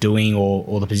what it's doing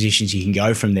or the positions you can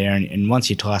go from there, and once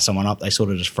you tie someone up, they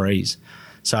sort of just freeze.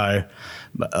 So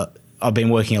I've been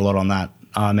working a lot on that.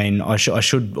 I mean, I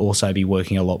should also be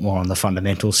working a lot more on the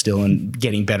fundamentals still and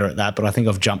getting better at that, but I think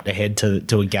I've jumped ahead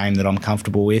to a game that I'm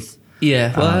comfortable with.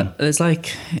 Yeah, well, it's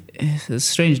a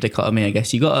strange dichotomy, I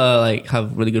guess. You gotta like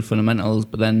have really good fundamentals,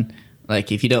 but then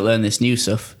like if you don't learn this new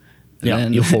stuff,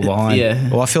 then you'll fall behind. Yeah.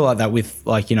 Well, I feel like that with,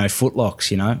 like, you know, footlocks.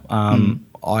 You know,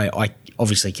 I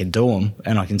obviously can do them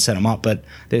and I can set them up, but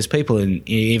there's people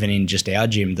even in just our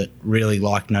gym that really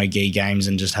like no-gi games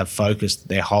and just have focused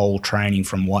their whole training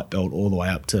from white belt all the way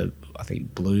up to, I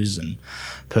think, blues and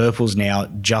purples now,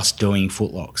 just doing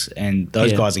footlocks, and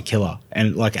those guys are killer.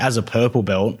 And like, as a purple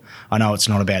belt, I know it's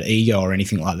not about ego or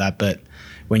anything like that, but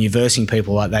when you're versing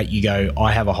people like that, you go,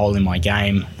 I have a hole in my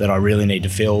game that I really need to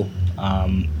fill.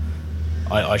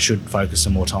 I should focus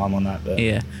some more time on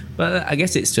that. But I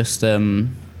guess it's just I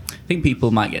think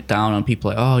people might get down on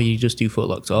people like, oh, you just do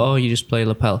footlocks, oh, you just play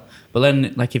lapel. But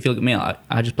then, like, if you look at me,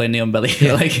 I just play Neon Belly.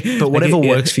 Like, but whatever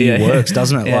works for you works,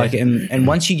 doesn't it? Yeah. Like, and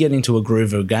once you get into a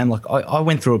groove of a game, like I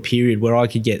went through a period where I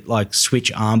could get like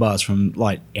switch arm bars from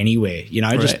like anywhere, you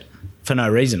know, just for no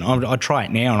reason. I try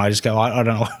it now and I just go, I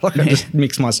don't know, like I just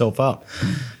mix myself up.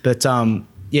 But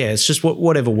yeah, it's just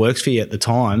whatever works for you at the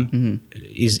time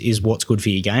is what's good for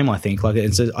your game. I think I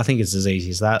think it's as easy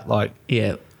as that. Like,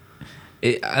 yeah.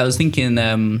 I was thinking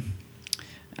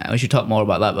we should talk more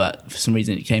about that, but for some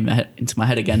reason it came into my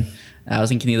head again. I was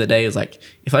thinking the other day, it was like,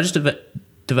 if I just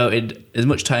devoted as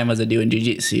much time as I do in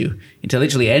jiu-jitsu into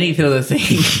literally any other thing,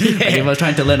 like if I was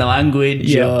trying to learn a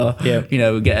language or you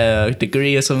know, get a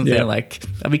degree or something, like,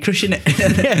 I'd be crushing it.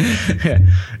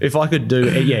 If I could do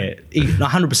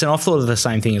 100%. I've thought of the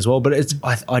same thing as well, but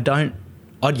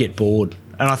I'd get bored.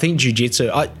 And I think jiu-jitsu,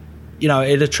 you know,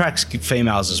 it attracts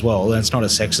females as well. And it's not a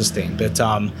sexist thing, but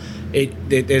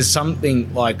there's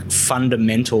something like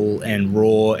fundamental and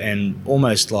raw and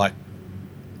almost like,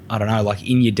 I don't know, like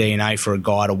in your DNA for a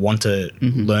guy to want to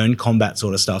learn combat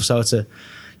sort of stuff. So it's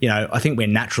you know, I think we're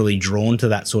naturally drawn to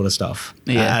that sort of stuff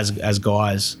as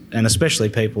guys, and especially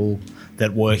people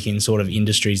that work in sort of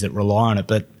industries that rely on it.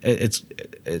 But it's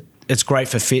great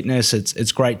for fitness.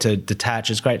 It's great to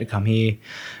detach. It's great to come here.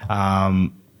 I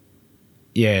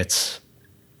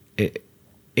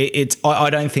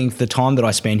don't think the time that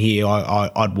I spend here,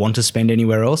 I'd want to spend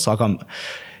anywhere else. Like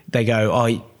they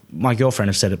go, my girlfriend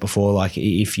has said it before, like,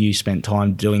 if you spent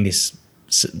time doing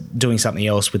something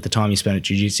else with the time you spent at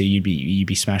jiu-jitsu, you'd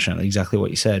be smashing it, exactly what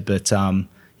you said. But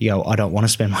you go, I don't want to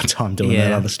spend my time doing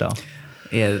that other stuff.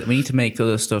 Yeah, we need to make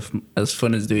other stuff as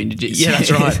fun as doing jiu-jitsu. Yeah, that's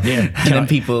right. Yeah. And then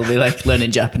people, they like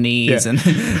learning Japanese and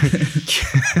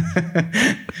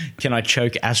can I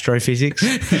choke astrophysics?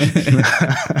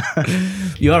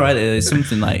 You are right. There's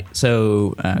something like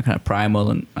so kind of primal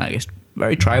and I guess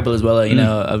very tribal as well, you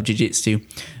know, of jiu-jitsu.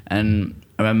 And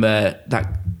I remember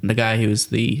that the guy who was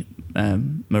the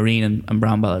Marine and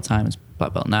brown belt at the time was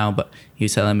black belt now, but he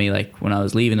was telling me like when I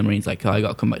was leaving the Marines, like, oh, I got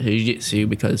to come back to jiu-jitsu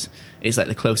because it's like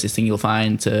the closest thing you'll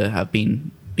find to have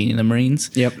been in the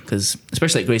Marines. Yep. Because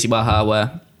especially at Gracie Barra,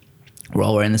 where we're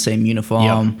all wearing the same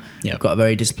uniform. Yep. We've got a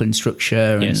very disciplined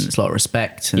structure, and Yes. it's a lot of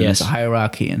respect, and Yes. there's a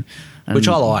hierarchy, and which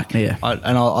I like. Yeah.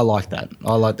 I like that.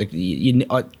 I like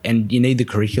and you need the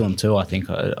curriculum too. I think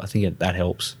that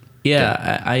helps.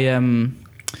 Yeah,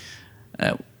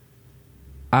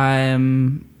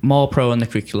 I'm more pro on the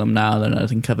curriculum now than I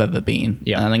think I've ever been.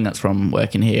 Yeah. And I think that's from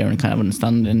working here and kind of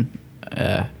understanding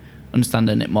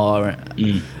it more.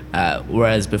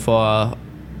 Whereas before,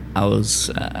 I was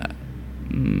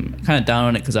kind of down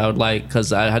on it because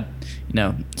I had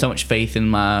so much faith in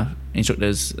my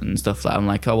instructors and stuff that I'm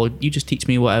like, oh well, you just teach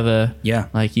me whatever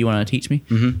like you want to teach me.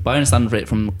 Mm-hmm. But I understand it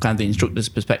from kind of the instructor's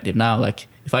perspective now. Like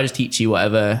if I just teach you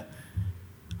whatever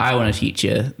I want to teach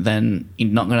you, then you're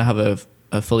not going to have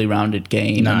a fully rounded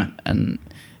game. No. And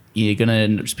you're going to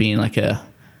end up just being like a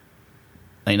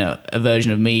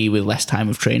version of me with less time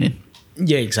of training.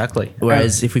 Yeah, exactly.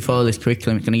 Whereas if we follow this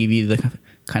curriculum, it's going to give you the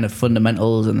kind of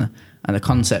fundamentals and the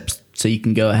concepts, so you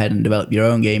can go ahead and develop your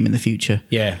own game in the future.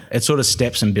 Yeah, it sort of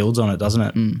steps and builds on it, doesn't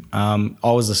it? I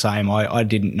was the same. I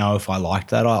didn't know if I liked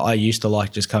that. I used to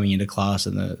like just coming into class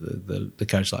and the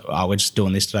coach like, oh, we're just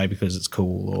doing this today because it's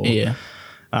cool. Or, Yeah.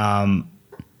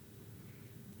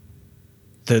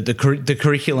 The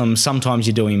curriculum, sometimes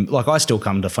you're doing, like I still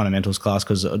come to fundamentals class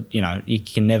because, you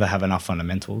can never have enough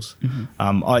fundamentals.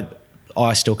 Mm-hmm.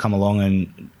 I still come along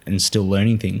and still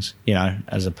learning things,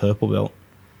 as a purple belt.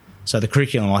 So the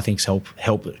curriculum, I think,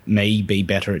 help me be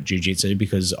better at jiu-jitsu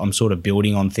because I'm sort of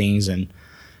building on things and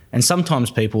sometimes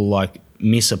people like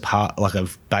miss a part, like a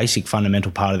basic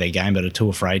fundamental part of their game, but are too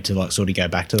afraid to like sort of go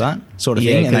back to that sort of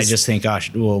thing. And they just think, I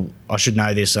should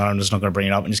know this, so I'm just not going to bring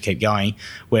it up and just keep going.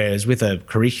 Whereas with a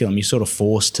curriculum, you're sort of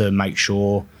forced to make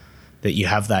sure that you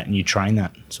have that and you train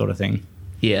that sort of thing.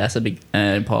 Yeah, that's a big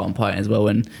important point as well.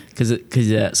 Because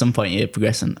at some point you're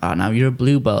progressing. Oh, now you're a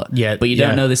blue belt. Yeah, but you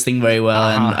don't know this thing very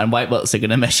well, and white belts are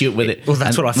going to mess you up with it. Well,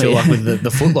 that's what I feel like with the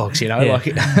footlocks,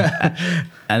 Yeah.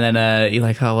 And then you're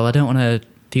like, oh well, I don't want to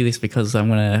do this because I'm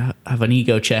going to have an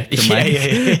ego check. And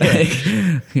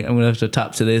I'm going to have to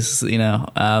tap to this, which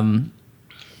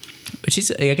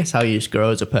is, I guess, how you just grow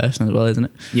as a person as well, isn't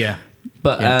it? Yeah.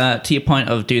 But to your point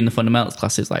of doing the fundamentals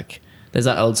classes, like there's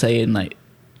that old saying, like,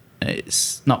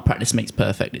 it's not practice makes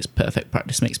perfect, it's perfect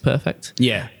practice makes perfect.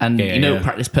 Yeah. And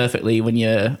practice perfectly when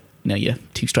you're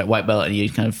two-stripe white belt and you're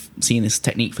kind of seeing this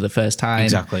technique for the first time.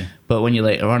 Exactly. But when you're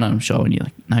later on, I'm sure when you're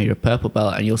like, now you're a purple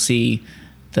belt, and you'll see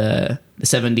the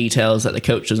 7 details that the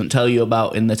coach doesn't tell you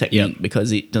about in the technique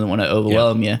because he doesn't want to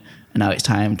overwhelm you. And now it's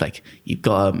time, like, you've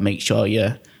got to make sure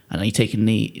you're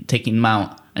taking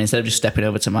mount, and instead of just stepping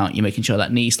over to mount, you're making sure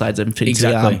that knee slides into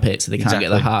the armpit so they can't get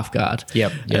the half guard.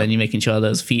 Yep. And then you're making sure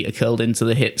those feet are curled into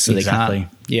the hips so they can't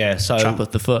trap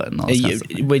up the foot and all that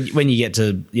stuff. When you get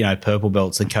to purple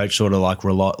belts, the coach sort of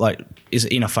like is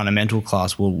in a fundamental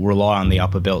class will rely on the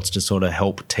upper belts to sort of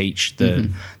help teach the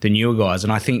newer guys,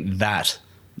 and I think that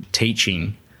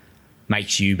teaching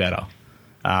makes you better.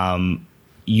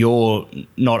 You're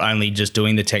not only just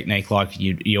doing the technique like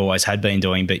you always had been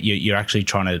doing, but you're actually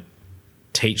trying to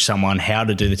teach someone how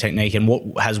to do the technique and what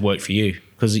has worked for you,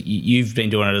 because you've been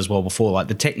doing it as well before. Like,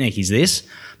 the technique is this,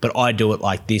 but I do it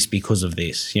like this because of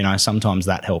this. Sometimes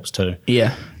that helps too.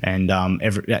 Yeah. And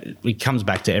it comes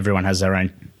back to everyone has their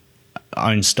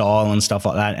own style and stuff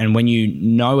like that. And when you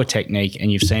know a technique and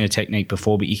you've seen a technique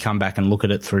before, but you come back and look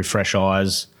at it through fresh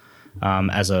eyes,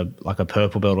 as a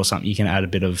purple belt or something, you can add a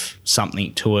bit of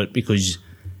something to it because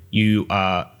you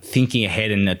are thinking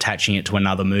ahead and attaching it to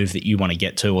another move that you want to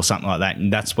get to or something like that.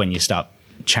 And that's when you start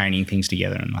chaining things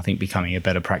together and I think becoming a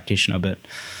better practitioner. But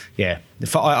yeah,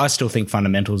 I still think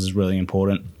fundamentals is really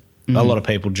important. Mm-hmm. A lot of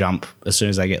people jump as soon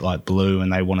as they get like blue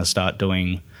and they want to start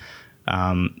doing,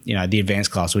 the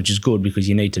advanced class, which is good because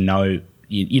you need to know,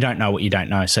 you don't know what you don't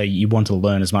know. So you want to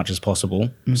learn as much as possible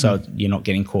so you're not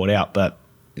getting caught out. But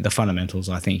the fundamentals,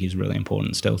 I think, is really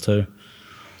important still too.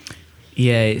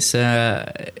 Yeah, it's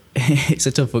a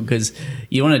tough one because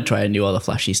you want to try and do all the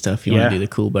flashy stuff. You want to do the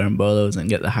cool barambolos and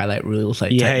get the highlight reels,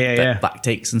 like back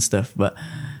takes and stuff. But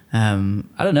I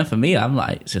don't know. For me, I'm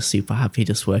like just super happy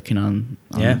just working on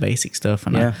the basic stuff.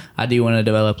 And I do want to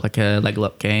develop like a leg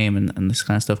lock game and this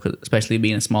kind of stuff. Cause especially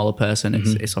being a smaller person,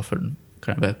 it's often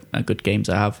kind of a good game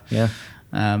to have. Yeah.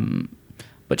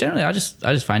 But generally, I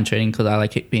just find training because I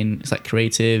like it being, it's like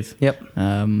creative. Yep.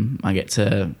 I get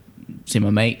to see my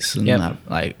mates and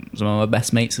like some of my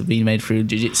best mates have been made through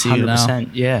jiu-jitsu 100%, now.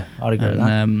 Yeah, I'd agree with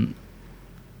that.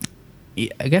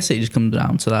 I guess it just comes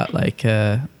down to that, like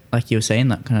you were saying,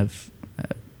 that kind of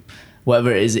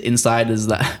whatever it is inside us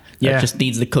that just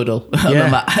needs the cuddle on the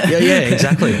mat.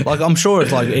 Exactly. Like I'm sure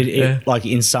it's like like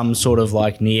in some sort of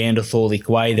like Neanderthalic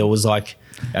way, there was like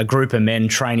a group of men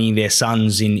training their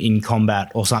sons in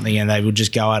combat or something, and they would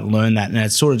just go out and learn that, and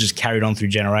it's sort of just carried on through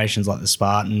generations, like the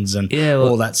Spartans and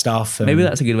all that stuff. And maybe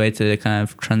that's a good way to kind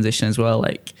of transition as well.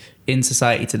 Like in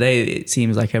society today, it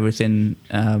seems like everything,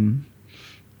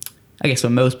 I guess for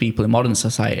most people in modern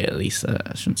society, at least,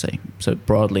 I shouldn't say so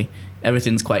broadly,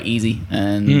 everything's quite easy,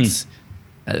 and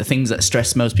the things that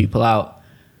stress most people out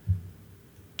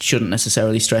shouldn't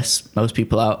necessarily stress most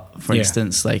people out. For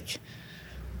instance, like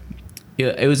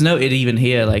it was noted even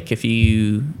here, like a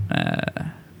few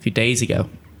days ago,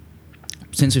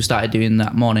 since we started doing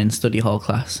that morning study hall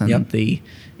class, and the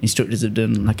instructors have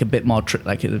done like a bit more,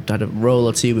 like they've had a roll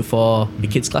or two before the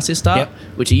kids' classes start,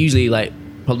 which are usually like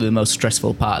probably the most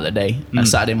stressful part of the day. A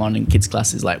Saturday morning kids'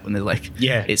 class is like when they're like,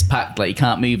 it's packed, like you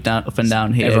can't move down up and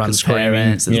down here because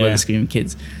parents, there's loads of screaming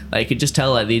kids. Like you could just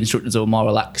tell like the instructors are more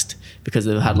relaxed because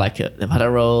they've had a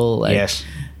roll. Like,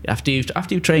 after you've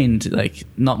trained, like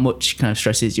not much kind of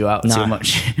stresses you out too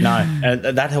much.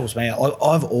 That helps me.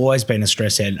 I've always been a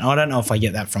stress head. I don't know if I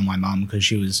get that from my mum,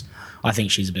 because I think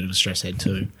she's a bit of a stress head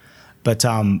too. But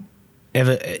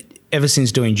ever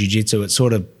since doing jiu-jitsu, it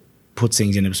sort of puts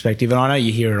things into perspective. And I know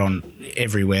you hear it on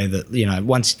everywhere that, you know,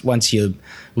 once you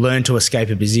learn to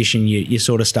escape a position, you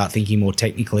sort of start thinking more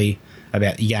technically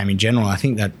about the game in general. I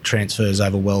think that transfers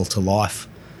over well to life.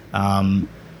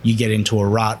 You get into a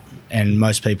rut, and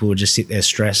most people would just sit there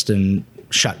stressed and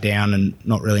shut down and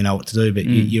not really know what to do. But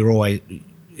you're always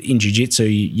in jiu-jitsu,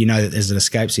 you know that there's an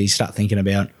escape, so you start thinking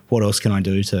about what else can I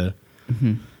do to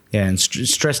and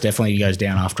stress definitely goes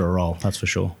down after a roll, that's for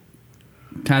sure.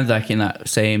 Kind of like in that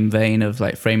same vein of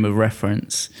like frame of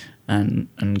reference and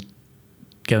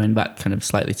going back kind of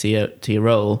slightly to your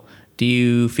role, do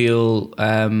you feel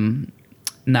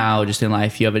now just in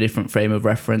life you have a different frame of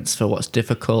reference for what's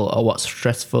difficult or what's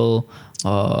stressful?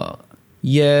 Or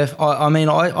I mean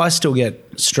I still get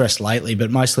stressed lately,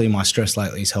 but mostly my stress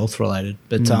lately is health related.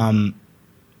 But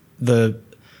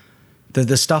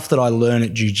the stuff that I learn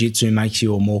at jiu-jitsu makes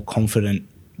you a more confident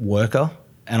worker.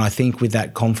 And I think with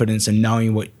that confidence and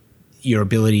knowing what your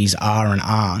abilities are and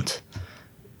aren't,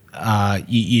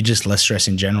 you're just less stress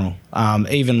in general.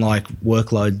 Even like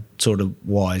workload sort of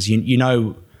wise, you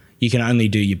know you can only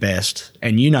do your best,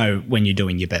 and you know when you're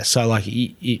doing your best. So like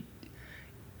if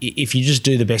you just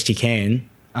do the best you can,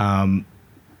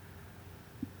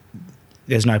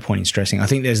 there's no point in stressing. I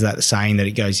think there's that saying that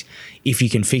it goes, if you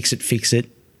can fix it, fix it.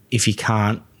 If you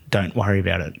can't, don't worry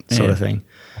about it, sort of thing.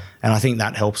 And I think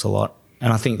that helps a lot.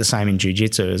 And I think the same in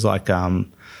jiu-jitsu is like I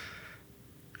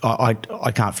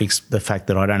can't fix the fact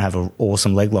that I don't have an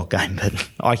awesome leg lock game, but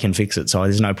I can fix it. So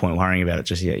there's no point worrying about it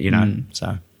just yet, you know.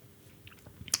 So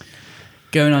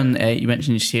going on, you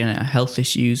mentioned you're seeing health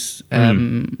issues.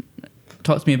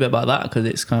 Talk to me a bit about that, because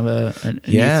it's kind of a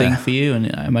new thing for you,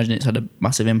 and I imagine it's had a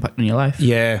massive impact on your life.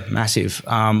 Yeah, massive.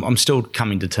 I'm still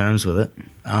coming to terms with it.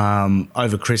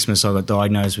 Over Christmas, I got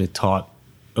diagnosed with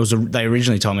they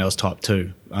originally told me I was type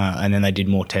 2, and then they did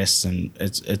more tests, and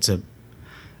it's a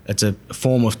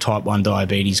form of type 1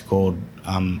 diabetes called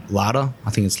LADA. I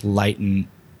think it's latent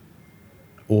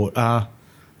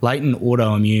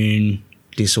autoimmune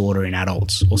disorder in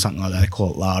adults or something like that. They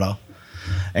call it LADA.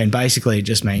 And basically it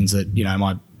just means that, you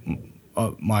know,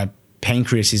 my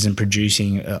pancreas isn't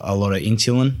producing a lot of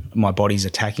insulin. My body's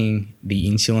attacking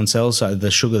the insulin cells, so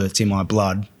the sugar that's in my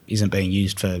blood isn't being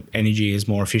used for energy as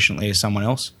more efficiently as someone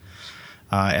else.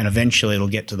 And eventually it'll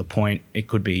get to the point, it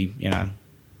could be, you know,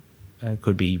 it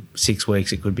could be 6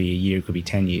 weeks, it could be a year, it could be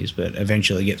 10 years, but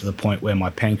eventually get to the point where my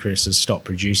pancreas has stopped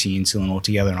producing insulin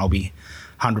altogether, and I'll be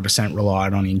 100%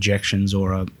 reliant on injections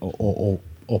or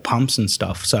pumps and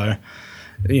stuff. So,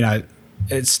 you know,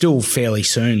 it's still fairly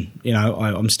soon. You know,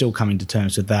 I'm still coming to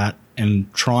terms with that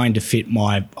and trying to fit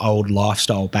my old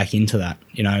lifestyle back into that,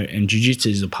 you know, and jiu-jitsu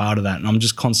is a part of that. And I'm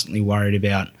just constantly worried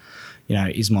about, you know,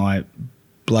 is my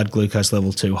blood glucose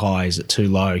level too high? Is it too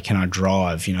low? Can I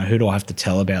drive? You know, who do I have to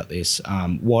tell about this?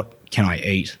 What can I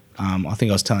eat? I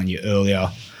think I was telling you earlier,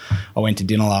 I went to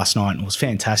dinner last night and it was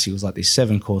fantastic. It was like this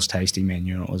 7-course tasting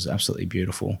menu, and it was absolutely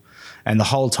beautiful. And the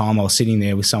whole time I was sitting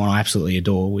there with someone I absolutely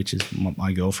adore, which is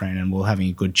my girlfriend, and we were having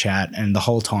a good chat. And the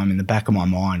whole time in the back of my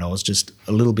mind, I was just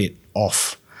a little bit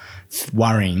off,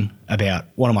 worrying about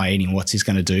what am I eating? What's this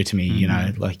going to do to me? You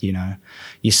know, like, you know,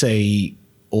 you see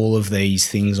all of these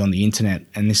things on the internet,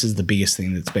 and this is the biggest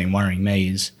thing that's been worrying me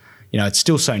is, you know, it's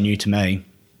still so new to me,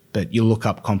 but you look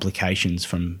up complications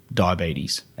from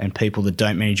diabetes and people that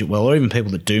don't manage it well, or even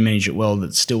people that do manage it well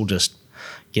that still just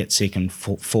get sick and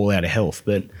fall out of health.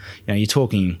 But, you know, you're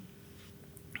talking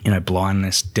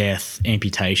blindness, death,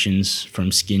 amputations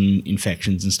from skin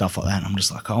infections and stuff like that. And I'm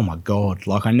just like, oh my God,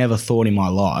 like I never thought in my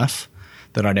life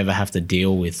that I'd ever have to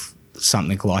deal with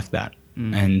something like that.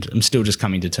 And I'm still just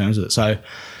coming to terms with it. So,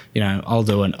 I'll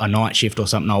do a night shift or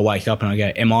something. I'll wake up and I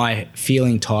go, am I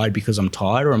feeling tired because I'm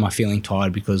tired, or am I feeling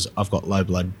tired because I've got low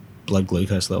blood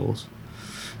glucose levels?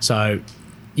 So,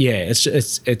 yeah,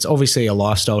 it's obviously a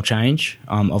lifestyle change.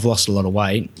 I've lost a lot of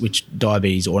weight, which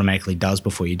diabetes automatically does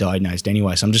before you're diagnosed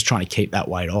anyway. So I'm just trying to keep that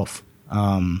weight off,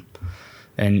 and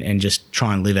just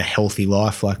try and live a healthy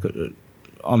life. Like,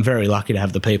 I'm very lucky to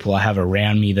have the people I have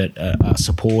around me that are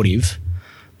supportive,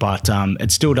 but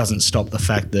it still doesn't stop the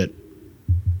fact that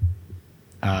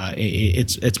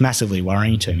it's massively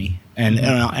worrying to me. And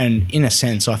in a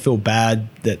sense, I feel bad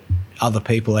that other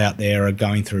people out there are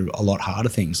going through a lot harder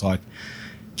things like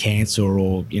cancer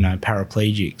or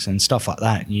paraplegics and stuff like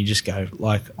that, and you just go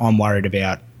like, I'm worried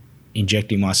about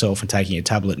injecting myself and taking a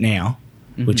tablet now,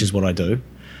 which is what I do,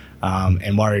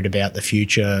 and worried about the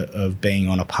future of being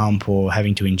on a pump or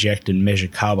having to inject and measure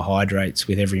carbohydrates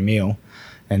with every meal,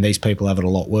 and these people have it a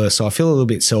lot worse. So I feel a little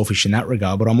bit selfish in that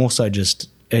regard, but I'm also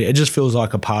it just feels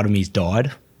like a part of me's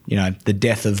died. The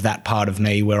death of that part of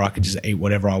me where I could just eat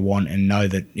whatever I want and know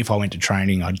that if I went to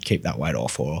training, I'd keep that weight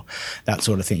off or that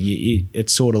sort of thing.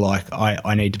 It's sort of like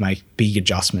I need to make big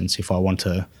adjustments if I want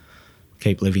to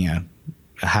keep living a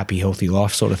happy, healthy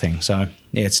life sort of thing. So,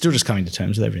 yeah, it's still just coming to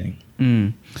terms with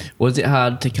everything. Was it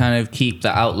hard to kind of keep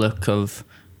the outlook of,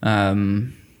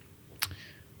 I'm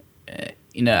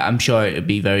sure it would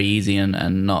be very easy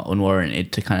and not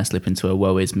unwarranted to kind of slip into a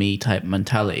woe is me type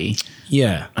mentality.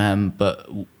 Yeah. But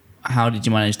how did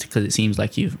you manage to, because it seems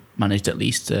like you've managed at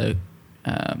least to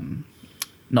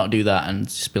not do that and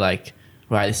just be like,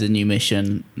 right, this is a new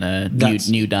mission,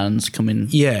 new Dan's coming.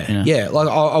 Yeah, yeah. Like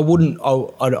I wouldn't,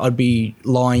 I'd be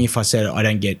lying if I said I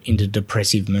don't get into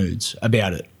depressive moods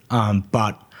about it.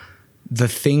 But the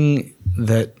thing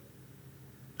that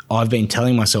I've been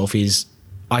telling myself is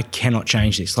I cannot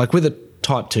change this. Like with a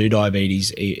type 2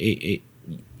 diabetes, they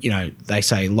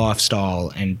say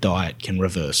lifestyle and diet can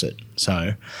reverse it.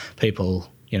 So people,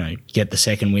 get the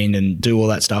second wind and do all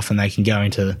that stuff and they can go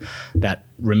into that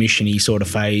remission-y sort of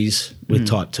phase with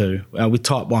type 2. With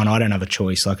type 1, I don't have a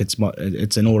choice. Like it's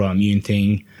an autoimmune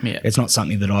thing. Yeah. It's not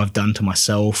something that I've done to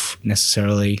myself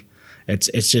necessarily.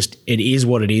 It's just, it is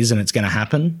what it is and it's going to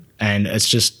happen. And it's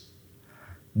just,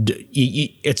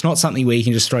 it's not something where you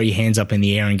can just throw your hands up in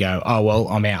the air and go, oh, well,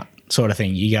 I'm out sort of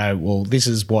thing. You go, well, this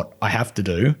is what I have to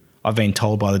do. I've been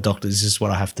told by the doctors this is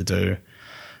what I have to do.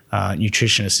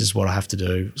 Nutritionist is what I have to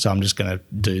do. So I'm just going to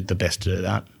do the best to do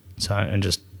that. So, and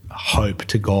just hope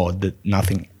to God that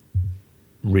nothing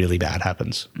really bad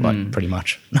happens, like pretty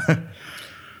much.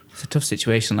 It's a tough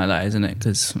situation like that, isn't it?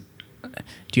 Because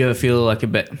do you ever feel like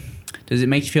does it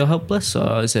make you feel helpless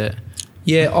or is it?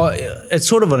 Yeah, it's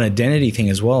sort of an identity thing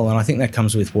as well, and I think that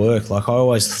comes with work. Like I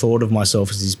always thought of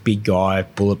myself as this big guy,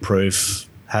 bulletproof,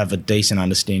 have a decent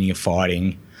understanding of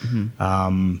fighting.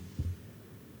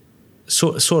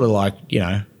 Sort of like,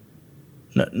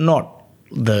 not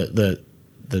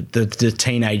the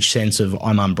teenage sense of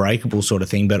I'm unbreakable sort of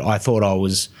thing, but I thought I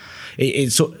was.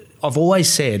 I've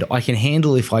always said I can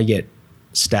handle if I get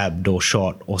stabbed or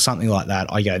shot or something like that.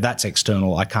 I go, that's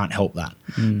external, I can't help that.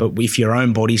 But if your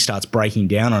own body starts breaking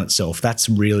down on itself, that's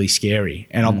really scary.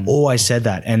 And I've always said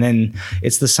that. And then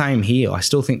it's the same here. I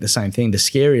still think the same thing. The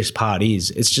scariest part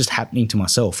is it's just happening to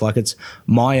myself. Like it's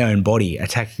my own body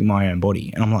attacking my own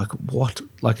body. And I'm like, what?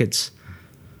 Like it's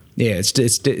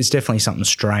definitely something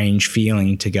strange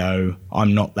feeling to go,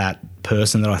 I'm not that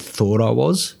person that I thought I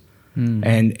was.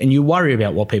 And you worry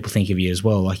about what people think of you as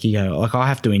well. Like you go, like I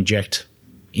have to inject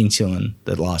insulin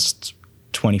that lasts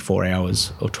 24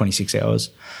 hours or 26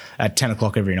 hours at 10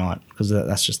 o'clock every night because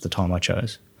that's just the time I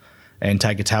chose, and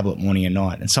take a tablet morning and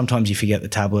night. And sometimes you forget the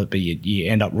tablet, but you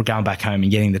end up going back home and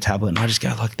getting the tablet. And I just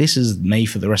go like, this is me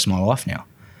for the rest of my life now.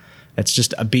 It's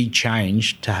just a big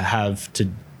change to have to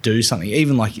do something,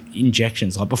 even like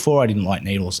injections. Like before I didn't like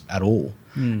needles at all.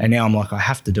 And now I'm like, I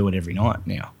have to do it every night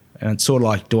now. And it's sort of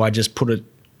like, do I just put it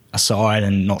aside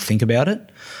and not think about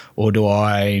it? Or do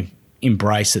I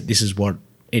embrace that this is what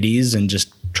it is and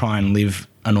just try and live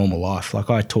a normal life?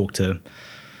 Like I talked to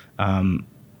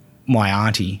my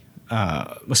auntie,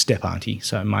 a step auntie,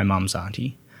 so my mum's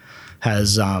auntie,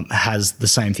 has the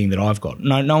same thing that I've got.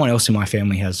 No one else in my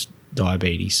family has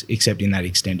diabetes except in that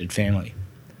extended family.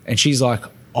 And she's like,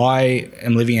 I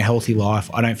am living a healthy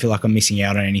life. I don't feel like I'm missing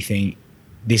out on anything.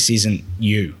 This isn't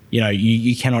you.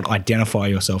 You cannot identify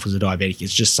yourself as a diabetic.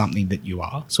 It's just something that you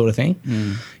are, sort of thing.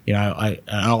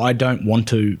 I don't want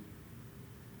to.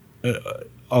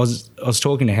 I was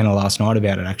talking to Hannah last night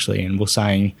about it actually, and we're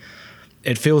saying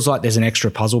it feels like there's an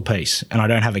extra puzzle piece and I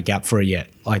don't have a gap for it yet.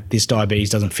 Like this diabetes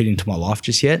doesn't fit into my life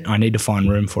just yet. I need to find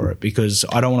room for it because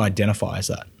I don't want to identify as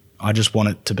that. I just want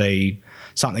it to be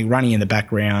something running in the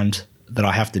background that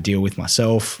I have to deal with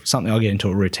myself, something I'll get into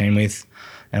a routine with,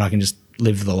 and I can just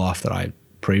live the life that I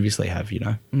previously have, you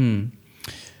know.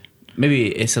 Maybe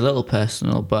it's a little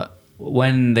personal, but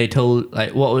when they told,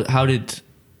 like, how did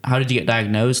you get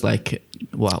diagnosed? Like,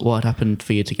 what happened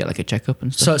for you to get like a checkup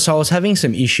and stuff? So I was having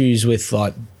some issues with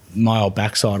like my old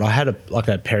backside. I had a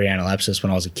perianal abscess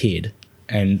when I was a kid,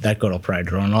 and that got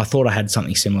operated on. And I thought I had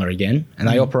something similar again, and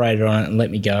they operated on it and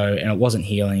let me go, and it wasn't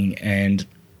healing, and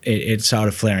it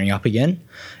started flaring up again.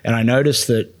 And I noticed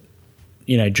that,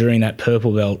 you know, during that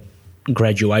purple belt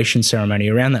graduation ceremony,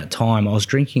 around that time, I was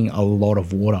drinking a lot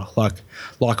of water. Like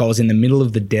I was in the middle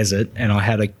of the desert and I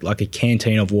had a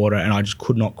canteen of water and I just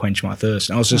could not quench my thirst.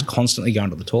 And I was just constantly going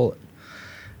to the toilet.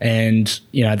 And,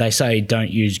 you know, they say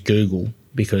don't use Google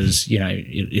because, you know,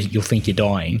 you'll think you're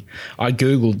dying. I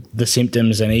Googled the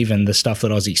symptoms and even the stuff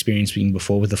that I was experiencing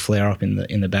before with the flare up in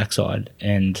the backside,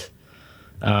 and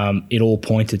it all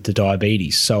pointed to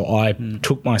diabetes. So I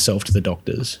took myself to the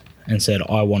doctors and said,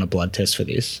 I want a blood test for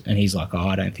this. And he's like,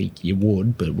 I don't think you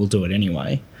would, but we'll do it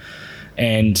anyway.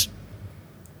 And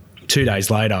 2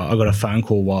 days later, I got a phone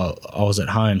call while I was at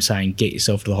home saying, get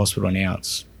yourself to the hospital now.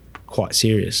 It's quite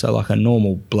serious. So like a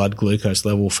normal blood glucose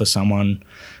level for someone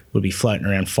would be floating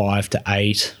around 5 to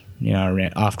 8, you know,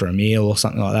 around after a meal or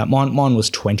something like that. Mine was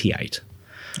 28.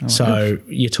 So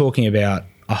you're talking about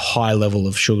a high level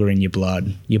of sugar in your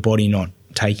blood, your body not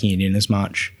taking it in as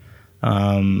much.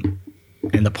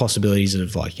 And the possibilities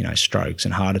of, like, you know, strokes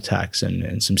and heart attacks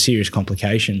and some serious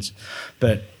complications.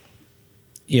 But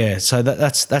yeah, so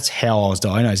that's how I was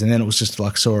diagnosed. And then it was just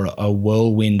like sort of a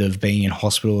whirlwind of being in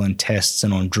hospital and tests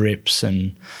and on drips,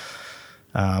 and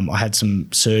I had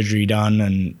some surgery done,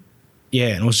 and yeah,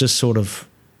 and it was just sort of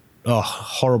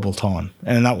horrible time.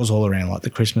 And that was all around like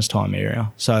the Christmas time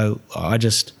area. So I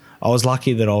was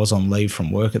lucky that I was on leave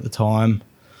from work at the time.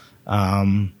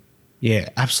 Yeah,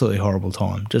 absolutely horrible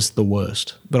time, just the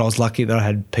worst. But I was lucky that I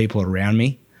had people around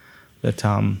me that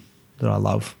I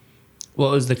love. What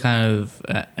was the kind of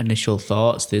initial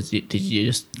thoughts? Did you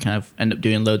just kind of end up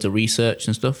doing loads of research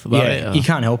and stuff about it? Yeah, you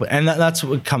can't help it. And that's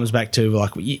what comes back to,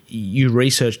 like, you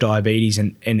research diabetes,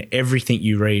 and everything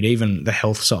you read, even the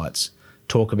health sites,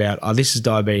 talk about, this is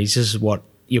diabetes, this is what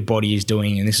your body is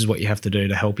doing, and this is what you have to do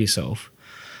to help yourself.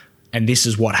 And this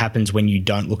is what happens when you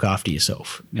don't look after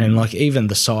yourself. And like even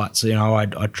the sites, you know,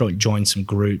 I joined some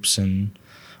groups and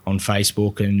on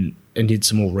Facebook and did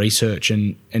some more research,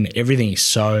 and everything is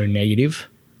so negative.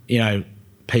 You know,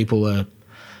 people are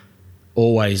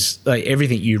always, like,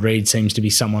 everything you read seems to be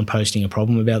someone posting a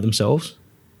problem about themselves.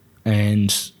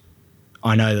 And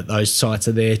I know that those sites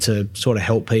are there to sort of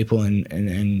help people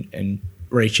and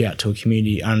reach out to a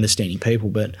community, understanding people.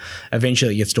 But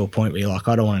eventually it gets to a point where you're like,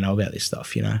 I don't want to know about this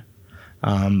stuff, you know.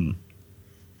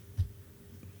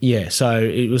 Yeah, so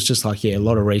it was just like, a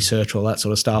lot of research, all that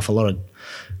sort of stuff, a lot of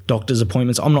doctor's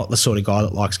appointments. I'm not the sort of guy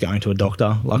that likes going to a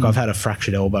doctor. Like I've had a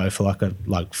fractured elbow for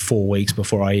like 4 weeks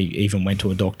before I even went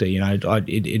to a doctor, you know.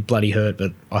 It bloody hurt,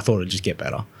 but I thought it'd just get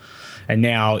better. And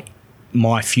now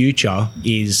my future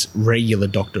is regular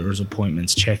doctor's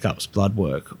appointments, checkups, blood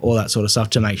work, all that sort of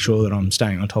stuff to make sure that I'm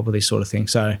staying on top of this sort of thing.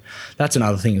 So that's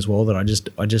another thing as well that I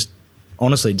just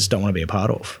honestly just don't want to be a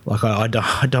part of. Like I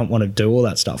don't want to do all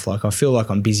that stuff. Like I feel like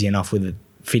I'm busy enough with it,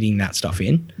 fitting that stuff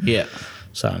in. Yeah.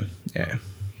 So yeah,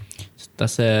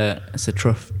 it's a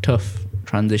tough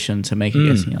transition to make, I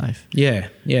guess, in your life.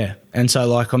 Yeah. And so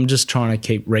like I'm just trying to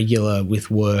keep regular with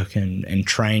work and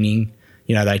training.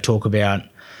 You know, they talk about,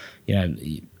 you know,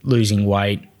 losing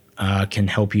weight can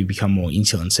help you become more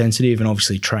insulin sensitive, and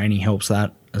obviously training helps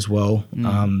that as well.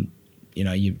 You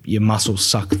know, your muscles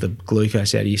suck the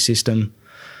glucose out of your system.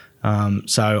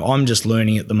 So I'm just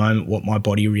learning at the moment what my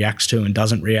body reacts to and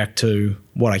doesn't react to,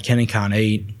 what I can and can't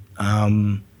eat.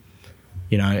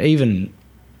 You know, even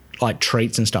like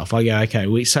treats and stuff. I go, okay,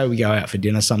 we go out for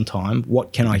dinner sometime.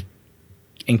 What can I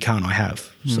and can't I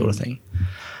have, sort of thing.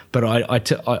 But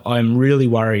I'm really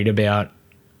worried about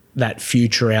that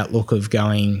future outlook of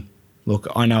going, look,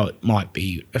 I know it might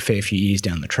be a fair few years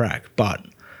down the track, but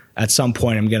at some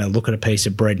point I'm going to look at a piece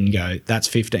of bread and go, that's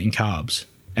 15 carbs,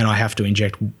 and I have to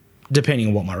inject, depending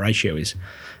on what my ratio is,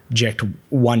 inject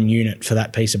 1 unit for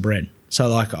that piece of bread. So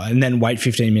like, and then wait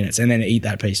 15 minutes and then eat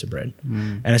that piece of bread.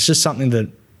 And it's just something that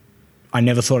I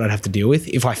never thought I'd have to deal with.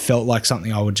 If I felt like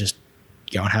something, I would just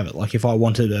go and have it. Like if I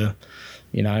wanted a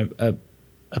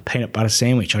a peanut butter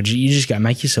sandwich, you just go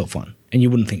make yourself one and you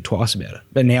wouldn't think twice about it.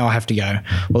 But now I have to go,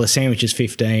 well, the sandwich is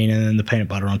 15 and then the peanut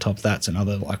butter on top of that's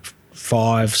another like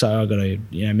 5. So I've got to,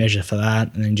 measure for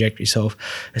that and inject yourself.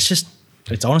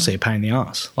 It's honestly a pain in the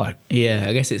ass. Like, yeah,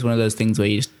 I guess it's one of those things where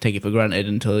you just take it for granted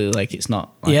until like it's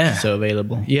not so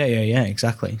available. Yeah,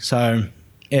 exactly. So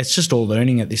it's just all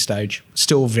learning at this stage.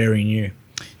 Still very new.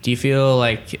 Do you feel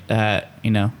like,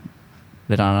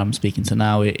 the Dan I'm speaking to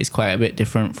now is quite a bit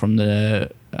different from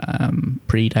the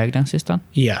pre-diagnosis Dan?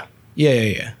 Yeah.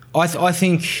 I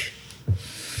think,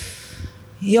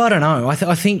 I don't know.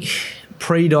 I think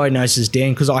pre-diagnosis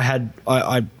Dan, because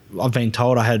I've been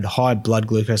told I had high blood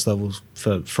glucose levels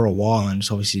for a while and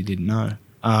just obviously didn't know.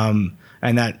 And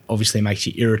that obviously makes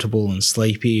you irritable and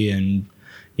sleepy and,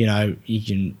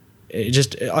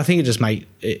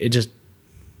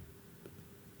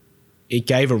 it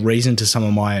gave a reason to some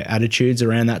of my attitudes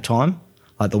around that time,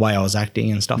 like the way I was acting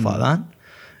and stuff like that.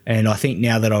 And I think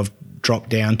now that I've dropped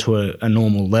down to a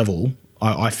normal level,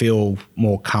 I feel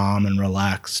more calm and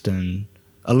relaxed and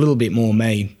a little bit more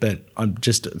me, but I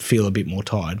just feel a bit more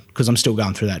tired because I'm still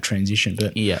going through that transition.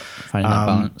 But finding that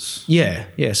balance.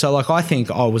 Yeah. So like I think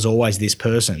I was always this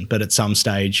person, but at some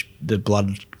stage the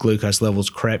blood glucose levels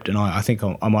crept and I think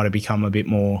I might have become a bit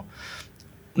more,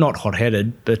 not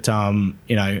hot-headed, but,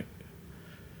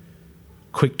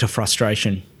 quick to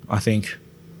frustration, I think.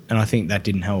 And I think that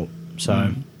didn't help.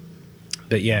 So,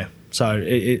 but yeah. So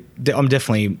I'm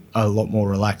definitely a lot more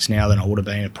relaxed now than I would have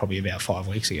been probably about 5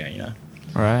 weeks ago,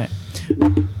 Right.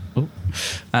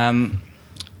 I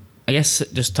guess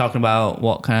just talking about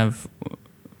what kind of,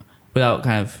 without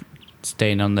kind of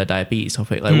staying on the diabetes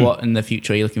topic, like what in the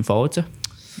future are you looking forward to?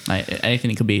 Like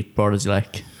anything that could be broad as you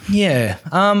like. Yeah,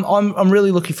 I'm really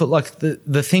looking for like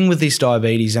the thing with this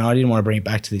diabetes, and I didn't want to bring it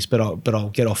back to this, but I'll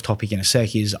get off topic in a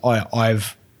sec. Is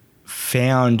I've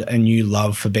found a new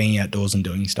love for being outdoors and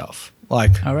doing stuff.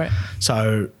 Like, all right.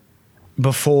 So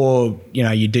before,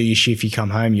 you do your shift, you come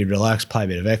home, you relax, play a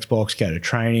bit of Xbox, go to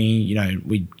training,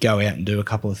 we'd go out and do a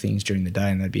couple of things during the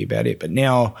day and that'd be about it. But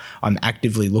now I'm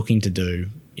actively looking to do,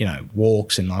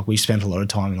 walks and like we spent a lot of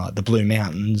time in like the Blue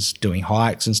Mountains doing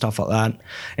hikes and stuff like that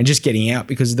and just getting out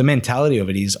because the mentality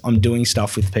of it is I'm doing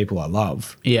stuff with people I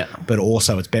love. Yeah. But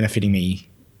also it's benefiting me.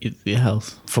 Your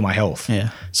health. For my health.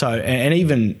 Yeah. So, and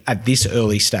even at this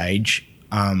early stage,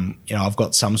 I've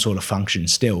got some sort of function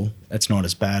still. It's not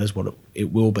as bad as what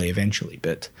it will be eventually,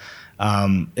 but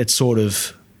it's sort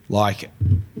of like,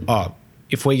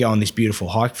 if we go on this beautiful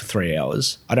hike for 3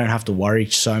 hours, I don't have to worry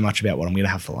so much about what I'm going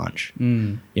to have for lunch.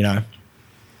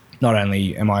 Not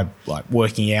only am I like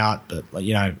working out, but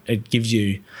it gives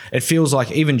you, it feels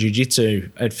like even jiu-jitsu,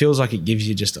 it feels like it gives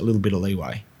you just a little bit of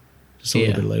leeway.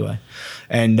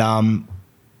 And I'm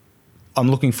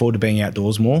looking forward to being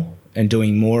outdoors more and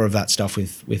doing more of that stuff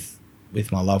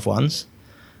with my loved ones.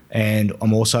 And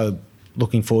I'm also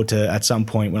looking forward to, at some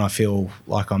point when I feel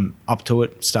like I'm up to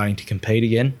it, starting to compete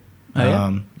again.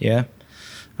 I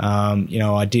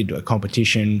did a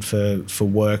competition for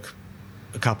work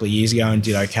a couple of years ago and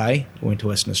did okay. I went to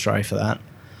Western Australia for that.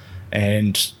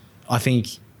 And I think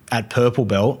at purple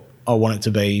belt, I want it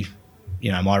to be,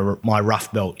 my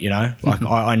rough belt, like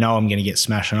I know I'm going to get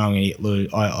smashed. I know I'm going to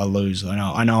I lose. I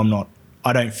know I'm not,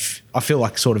 I feel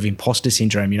like sort of imposter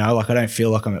syndrome, like I don't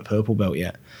feel like I'm at purple belt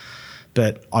yet,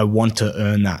 but I want to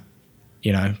earn that,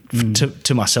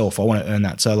 to myself. I want to earn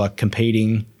that. So like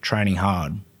competing, training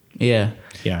hard. Yeah.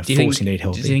 Forcing to eat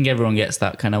healthy. Do you think everyone gets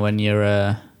that kind of when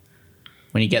you're,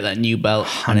 when you get that new belt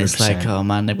 100%. And it's like, oh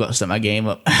man, they've got to set my game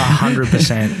up.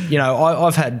 100%.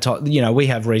 I've had, we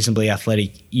have reasonably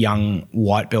athletic young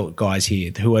white belt guys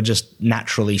here who are just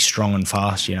naturally strong and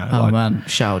fast, man,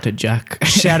 shout out to Jack.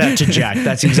 Shout out to Jack.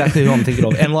 That's exactly who I'm thinking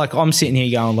of. And like, I'm sitting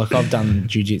here going, like, I've done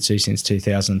jiu-jitsu since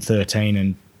 2013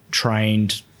 and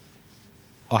trained,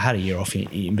 I had a year off,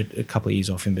 a couple of years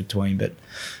off in between, but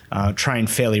trained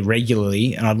fairly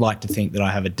regularly, and I'd like to think that I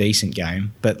have a decent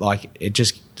game. But like, it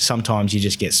just sometimes you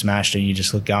just get smashed, and you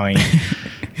just look going.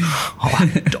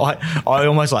 I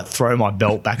almost like throw my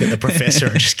belt back at the professor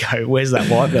and just go, "Where's that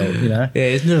white belt?" Yeah,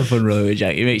 it's never fun rolling with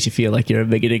Jack. It makes you feel like you're a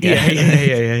beginner guy.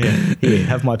 Yeah. Here,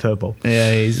 have my purple.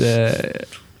 Yeah, he's.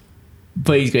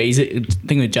 But he's great. The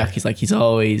thing with Jack is like he's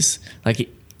always like.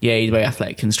 Yeah, he's very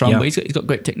athletic and strong, but he's got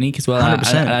great technique as well.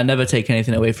 100%. And I never take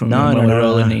anything away from him when we're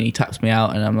rolling and he taps me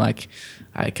out and I'm like,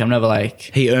 I'm never like...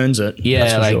 He earns it.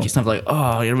 Yeah, like sure. It's never like,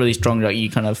 oh, you're really strong, like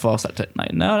you kind of force that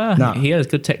technique. No. He has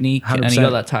good technique 100%. And he got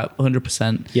that tap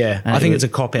 100%. Yeah, I think it's a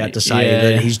cop-out to say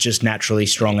that he's just naturally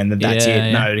strong and that's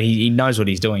it. No, he knows what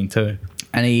he's doing too.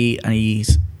 And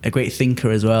he's a great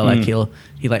thinker as well. Like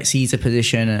he like sees a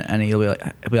position and he'll be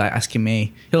like asking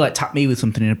me. He'll like tap me with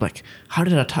something and he'll be like, "How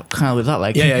did I tap kind of with that?"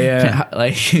 Like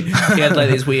like he had like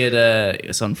this weird. It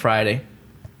was on Friday,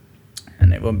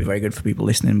 and it won't be very good for people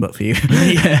listening, but for you,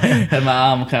 had my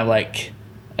arm kind of like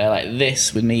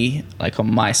this with me like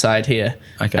on my side here,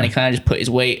 and he kind of just put his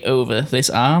weight over this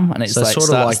arm, and it's so like sort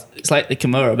of like it's like the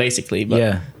Kimura basically,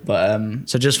 but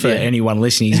so just for anyone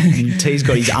listening, T's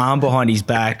got his arm behind his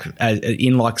back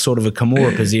in like sort of a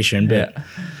Kimura position, but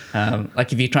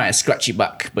like if you're trying to scratch your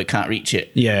back but can't reach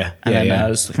it, and then I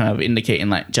was kind of indicating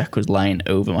like Jack was lying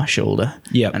over my shoulder,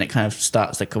 and it kind of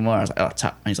starts the Kimura. I was like, "Oh,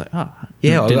 tap," and he's like, "Oh,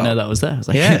 didn't know that was there." I was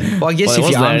like, well, I guess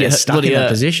if your arm gets stuck in that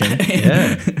position,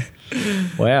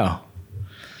 Wow.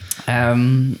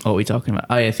 What were we talking about?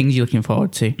 Oh yeah, things you're looking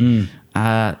forward to.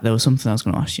 There was something I was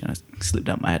going to ask you, and it slipped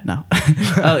out my head now.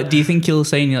 Do you think you'll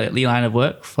stay in your line of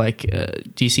work? Like,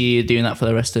 do you see you doing that for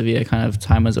the rest of your kind of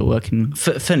time as a working?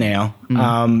 For now,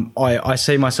 I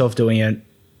see myself doing it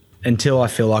until I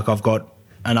feel like I've got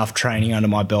enough training under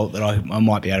my belt that I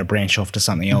might be able to branch off to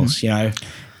something else. You know.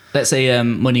 Let's say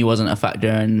money wasn't a factor,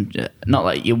 and not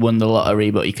like you won the lottery,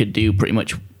 but you could do pretty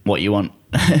much what you want.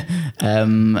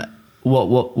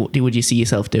 What would you see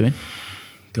yourself doing?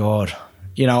 God,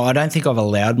 I don't think I've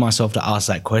allowed myself to ask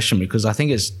that question because I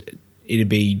think it'd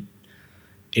be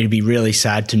really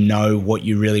sad to know what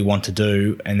you really want to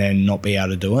do and then not be able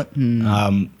to do it.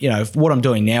 What I'm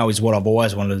doing now is what I've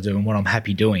always wanted to do and what I'm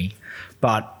happy doing.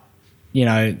 But,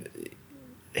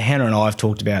 Hannah and I have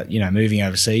talked about, moving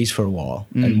overseas for a while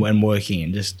and working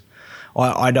and just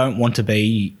I don't want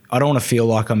to feel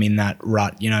like I'm in that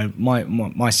rut.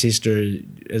 My sister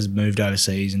has moved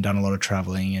overseas and done a lot of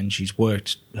traveling and she's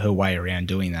worked her way around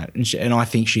doing that. And I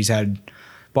think she's had,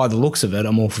 by the looks of it,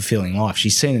 a more fulfilling life.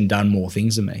 She's seen and done more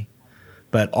things than me.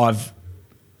 But I've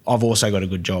also got a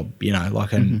good job,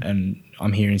 and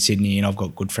I'm here in Sydney and I've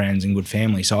got good friends and good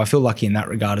family. So I feel lucky in that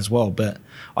regard as well. But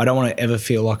I don't want to ever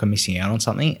feel like I'm missing out on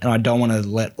something, and I don't want to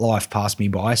let life pass me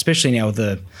by, especially now with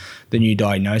the new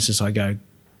diagnosis. I go,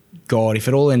 God, if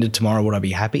it all ended tomorrow, would I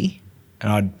be happy?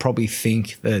 And I'd probably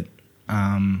think that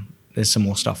there's some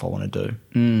more stuff I want to do.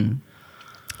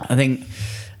 I think,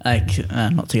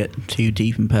 not to get too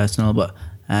deep and personal, but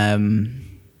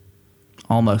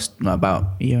almost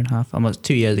about a year and a half, almost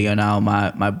 2 years ago now,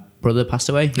 my brother passed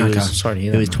away. He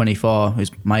was 24,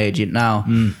 who's my age now.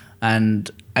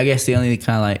 And I guess the only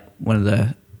kind of like one of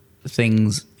the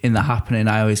things in the happening,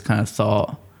 I always kind of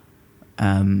thought,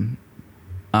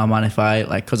 oh man, if I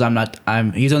like, cause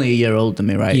he's only a year older than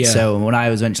me, right? Yeah. So when I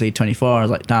was eventually 24, I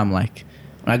was like, damn, like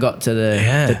when I got to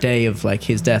the day of like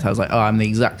his death, I was like, oh, I'm the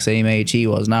exact same age he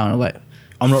was now. And I'm like,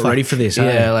 I'm not ready for this.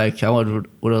 Like I would have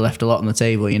left a lot on the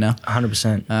table,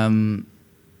 100%.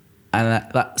 And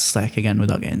that's like, again,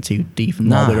 without getting too deep and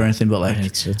morbid or anything, but like,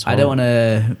 it's I don't want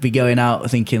to be going out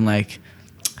thinking like,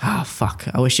 fuck,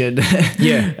 I wish I'd,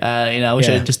 I wish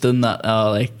I'd just done that.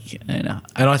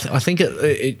 And I think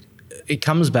it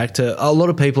comes back to a lot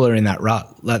of people are in that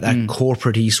rut, like that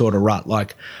corporate-y sort of rut.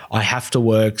 Like, I have to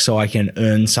work so I can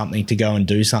earn something to go and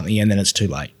do something, and then it's too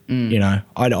late.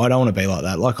 I don't want to be like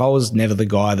that. Like, I was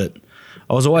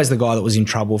always the guy that was in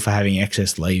trouble for having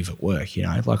excess leave at work,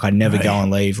 Like, I'd never go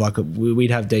on leave. Like,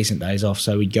 we'd have decent days off,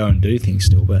 so we'd go and do things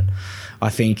still. But I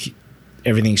think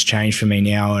everything's changed for me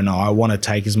now, and I want to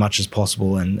take as much as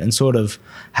possible and sort of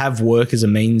have work as a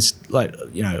means. Like,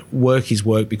 work is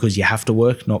work because you have to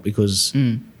work, not because,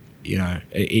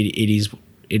 it is.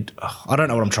 I don't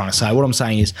know what I'm trying to say. What I'm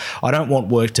saying is I don't want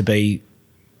work to be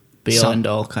all end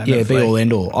all kind of. Yeah, be all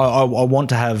end all. I want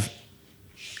to have.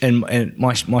 And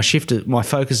my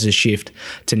focus is a shift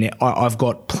to I've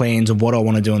got plans of what I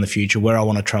want to do in the future, where I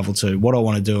want to travel to, what I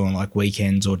want to do on like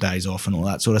weekends or days off and all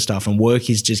that sort of stuff. And work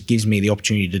just gives me the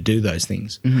opportunity to do those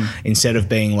things instead of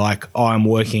being like, I'm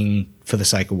working for the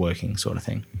sake of working sort of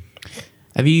thing.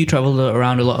 Have you travelled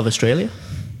around a lot of Australia?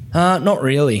 Not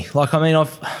really. Like, I mean,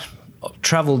 I've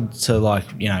travelled to like,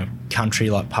 country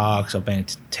like parks. I've been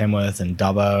to Tamworth and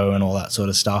Dubbo and all that sort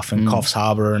of stuff, and Coffs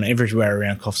Harbour and everywhere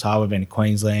around Coffs Harbour. I've been to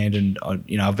Queensland and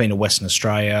I've been to Western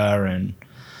Australia and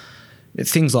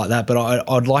things like that. But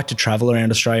I'd like to travel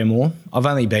around Australia more. I've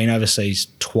only been overseas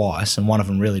twice, and one of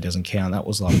them really doesn't count. That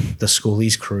was like the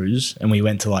Schoolies cruise, and we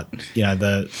went to like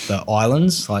the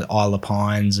islands like Isle of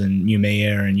Pines and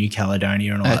Noumea and New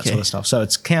Caledonia and all that sort of stuff. So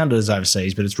it's counted as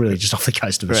overseas, but it's really just off the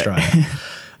coast of Australia.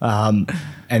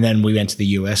 And then we went to the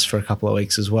US for a couple of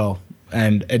weeks as well.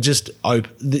 And it just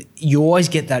you always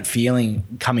get that feeling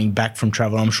coming back from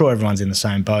travel. I'm sure everyone's in the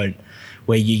same boat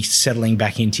where you're settling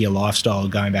back into your lifestyle,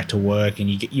 going back to work,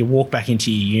 and you walk back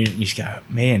into your unit and you just go,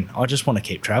 man, I just want to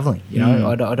keep traveling. You know,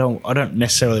 I don't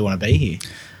necessarily want to be here.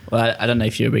 Well, I don't know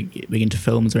if you're big into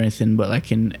films or anything, but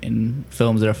like in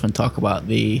films, they often talk about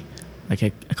a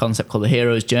concept called the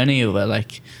hero's journey, where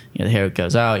like, you know, the hero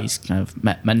goes out, he's kind of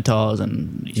met mentors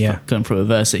and he's gone through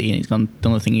adversity and he's done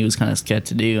the thing he was kind of scared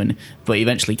to do, but he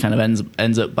eventually kind of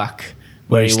ends up back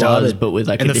where he started, was, but with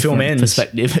like and a the film different ends.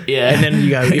 Perspective. Yeah, and then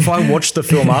you go, if I watch the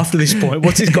film after this point,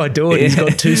 what's this guy doing? He's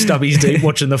got 2 stubbies deep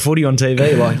watching the footy on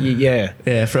TV. Like, yeah.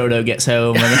 Frodo gets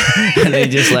home and they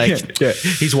just like,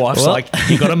 his wife's like,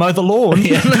 you got to mow the lawn.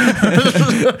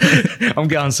 I'm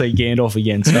going to see Gandalf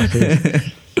again.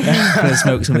 Gonna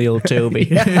smoke some of the old Toby.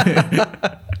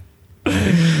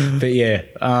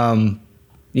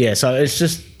 But so it's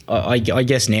just, I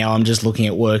guess now I'm just looking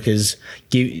at work as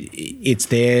it's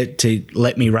there to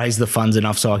let me raise the funds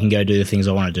enough so I can go do the things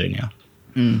I want to do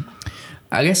now.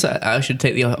 I guess I should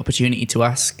take the opportunity to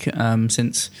ask,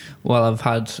 since while I've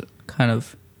had kind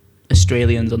of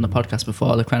Australians on the podcast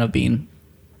before, they've kind of been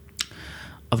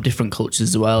of different cultures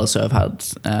as well. So I've had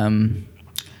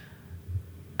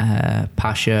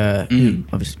Pasha, who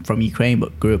obviously from Ukraine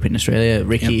but grew up in Australia.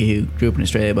 Ricky, who grew up in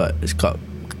Australia but has got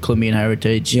Colombian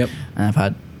heritage. And I've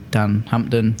had Dan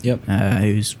Hampton,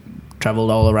 who's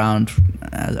travelled all around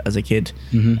as a kid.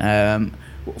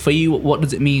 For you, what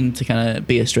does it mean to kind of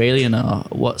be Australian, or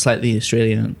what's like the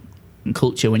Australian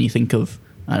culture when you think of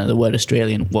the word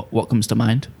Australian? What comes to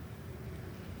mind?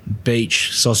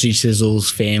 Beach, sausage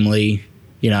sizzles, family.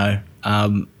 You know,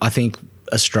 I think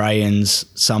Australians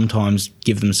sometimes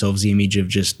give themselves the image of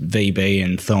just VB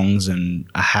and thongs and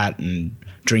a hat and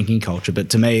drinking culture, but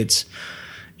to me,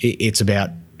 it's about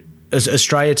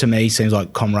Australia. To me, seems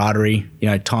like camaraderie. You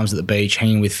know, times at the beach,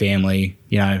 hanging with family.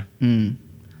 You know,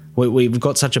 we've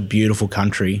got such a beautiful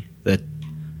country that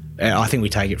I think we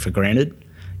take it for granted.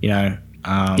 You know,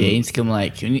 you need to come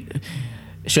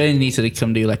Australians need to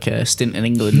come do like a stint in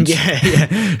England. Why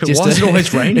is it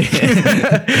always raining?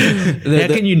 How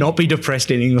can you not be depressed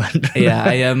in England?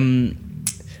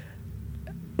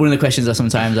 One of the questions I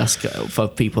sometimes ask for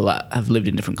people that have lived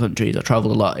in different countries or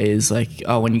travelled a lot is like,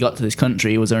 when you got to this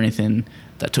country, was there anything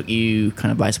that took you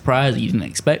kind of by surprise that you didn't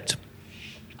expect?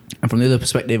 And from the other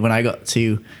perspective, when I got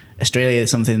to Australia,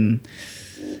 something...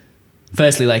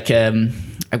 Firstly, like,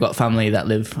 I've got family that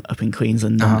live up in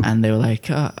Queensland, and they were like,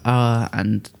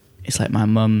 and it's like my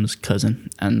mum's cousin,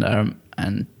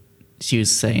 and she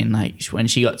was saying like when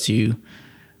she got to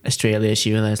Australia,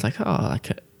 she realised like,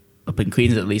 up in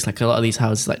Queensland at least, like a lot of these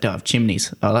houses like don't have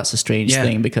chimneys. Oh, that's a strange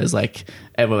thing, because like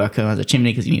everywhere has a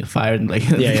chimney because you need a fire and like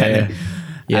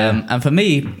and for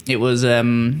me it was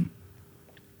when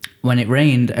it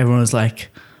rained, everyone was like,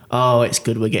 oh, it's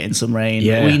good we're getting some rain.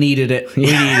 We needed it.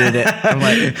 I'm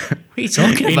like, what are you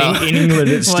talking about? In England,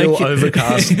 it's still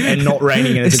overcast and not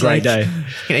raining, and it's a great day. I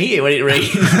can hate it when it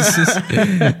rains.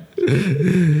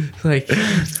 Like,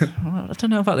 I don't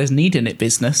know about this needing it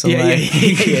business. Yeah.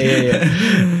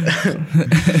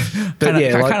 But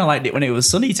I kind of liked it when it was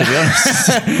sunny, to be honest.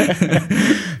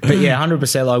 But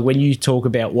 100%. Like when you talk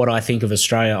about what I think of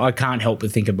Australia, I can't help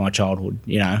but think of my childhood.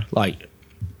 You know, like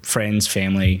friends,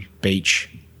 family, beach.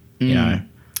 You know,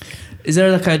 is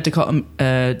there like a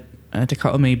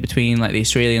dichotomy between like the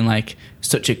Australian, like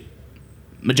such a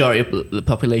majority of the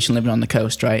population living on the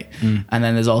coast, right? And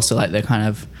then there's also like the kind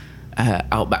of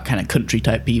outback kind of country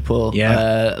type people. Do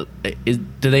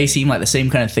they seem like the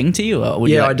same kind of thing to you? Or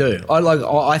would I do.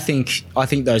 I think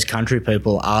those country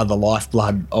people are the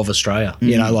lifeblood of Australia.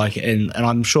 You know, like, and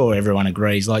I'm sure everyone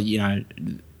agrees. Like, you know,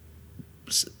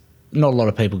 not a lot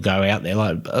of people go out there.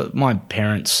 Like my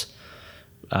parents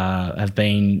have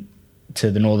been to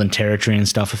the Northern Territory and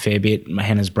stuff a fair bit. My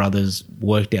Hannah's brothers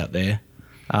worked out there.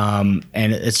 And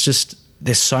it's just,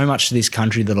 there's so much to this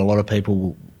country that a lot of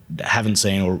people haven't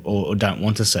seen or don't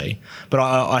want to see. But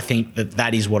I think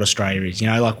that is what Australia is. You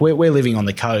know, like we're living on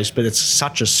the coast, but it's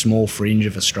such a small fringe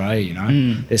of Australia, you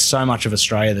know. There's so much of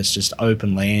Australia that's just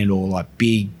open land or like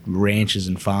big ranches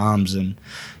and farms, and,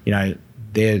 you know,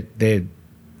 they're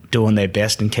doing their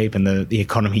best and keeping the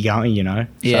economy going, you know.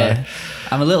 So,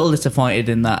 I'm a little disappointed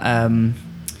in that.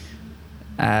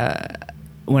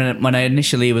 When I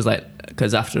initially was like,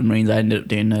 because after the Marines I ended up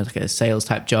doing like a sales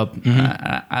type job, and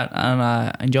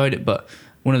I enjoyed it. But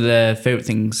one of the favourite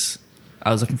things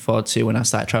I was looking forward to when I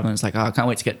started travelling is like, I can't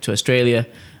wait to get to Australia,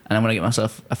 and I want to get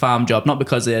myself a farm job, not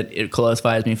because it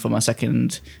qualifies me for my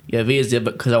second year visa,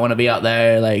 but because I want to be out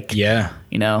there, like, you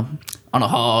know, on a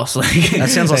horse, like that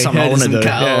sounds like something I want to do.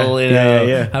 Cattle, you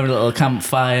know, having a little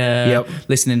campfire,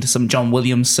 listening to some John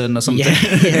Williamson or something.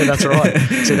 Yeah, that's right.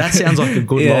 So that sounds like a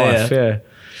good life.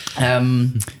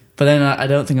 But then I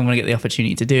don't think I'm going to get the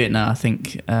opportunity to do it now. I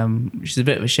think, which is a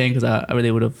bit of a shame because I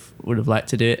really would have liked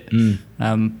to do it.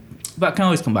 But I can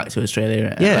always come back to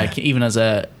Australia, like even as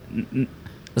a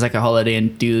holiday,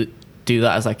 and do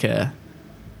that as like a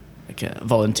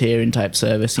volunteering type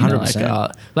service. You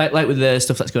know, like with the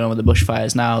stuff that's going on with the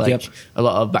bushfires now. Like a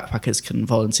lot of backpackers can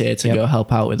volunteer to go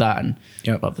help out with that, and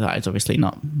a lot of that is obviously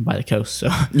not by the coast. So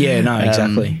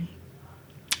exactly.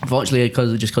 Unfortunately,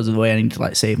 because of the way I need to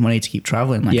like save money to keep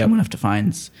traveling, like I'm gonna have to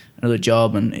find another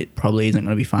job, and it probably isn't going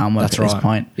to be farm work at this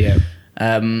point.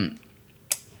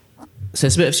 So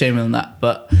it's a bit of shame on that,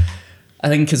 but I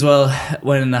think as well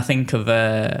when I think of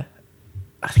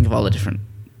all the different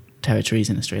territories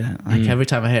in Australia, like every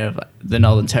time I hear of like, the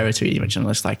Northern Territory, you mentioned,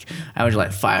 it's like I was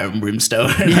like fire and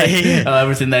brimstone,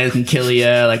 everything there can kill you.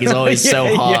 Like it's always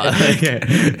so hot.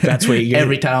 That's where you get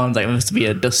every town's like must be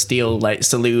a dusty old like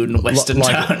saloon western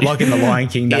town. Like in The Lion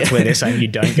King, that's where they're saying you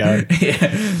don't go.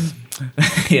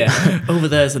 Over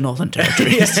there's the Northern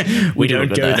Territories. we don't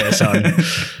go there, son.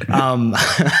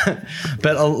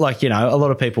 But like, a lot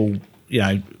of people,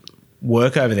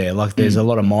 work over there. Like there's a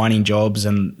lot of mining jobs,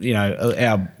 and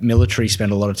our military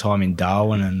spend a lot of time in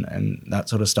Darwin and that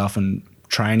sort of stuff, and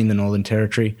train in the Northern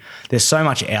Territory. There's so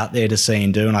much out there to see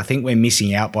and do, and I think we're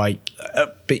missing out by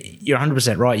but you're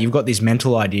 100% right. You've got this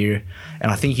mental idea,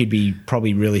 and I think you'd be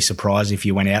probably really surprised if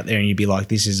you went out there and you'd be like,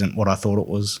 this isn't what I thought it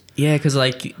was. Yeah, because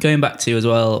like going back to as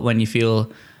well, when you feel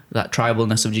that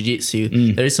tribalness of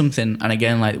jiu-jitsu, there is something, and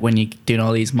again, like when you're doing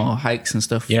all these more hikes and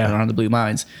stuff around the Blue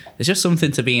Mountains, there's just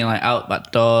something to being like out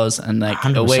back doors and like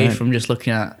 100%. Away from just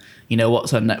looking at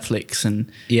what's on Netflix, and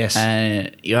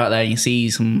you're out there and you see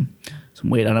some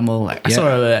weird animal. Like I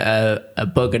saw a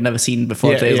bug I'd never seen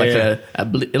before. It was like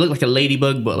it looked like a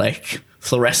ladybug, but like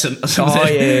fluorescent or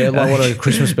something. Like what a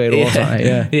Christmas beetle or something.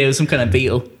 It was some kind of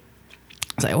beetle. I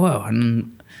was like, whoa.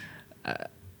 And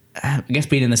I guess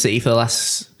being in the city for the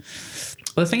last.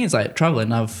 Well, the thing is, like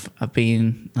traveling, I've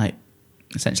been like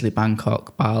essentially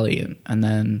Bangkok, Bali, and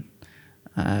then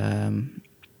I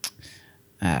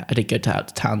did go out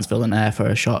to Townsville and Ayr for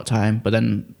a short time, but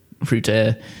then through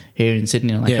to here in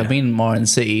Sydney. Like I've been more in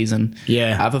cities, and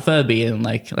I prefer being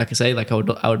like I say, like I would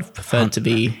prefer to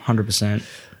be 100%.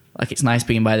 Like it's nice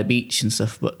being by the beach and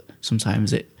stuff, but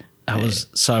sometimes that was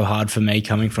so hard for me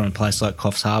coming from a place like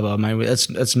Coffs Harbour. I mean,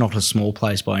 it's not a small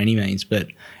place by any means, but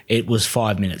it was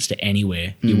 5 minutes to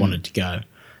anywhere you wanted to go.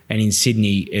 And in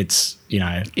Sydney, it's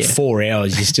 4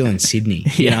 hours. You're still in Sydney,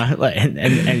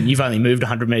 and you've only moved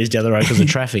 100 metres down the road because of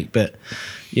traffic. But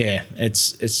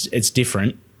it's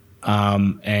different.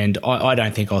 And I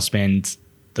don't think I'll spend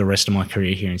the rest of my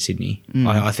career here in Sydney.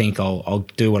 I think I'll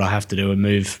do what I have to do and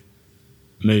move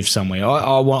somewhere.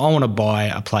 I want to buy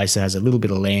a place that has a little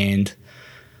bit of land,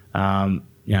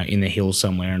 in the hills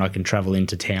somewhere, and I can travel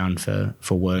into town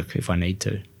for work if I need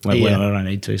to. When I don't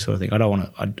need to, sort of thing. I don't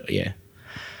want to.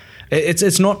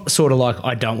 It's not sort of like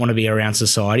I don't want to be around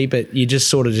society, but you just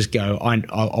sort of just go, I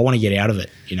want to get out of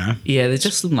it, Yeah, there's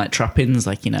just some like trappings,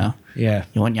 like, Yeah.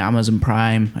 You want your Amazon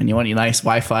Prime and you want your nice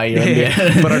Wi-Fi.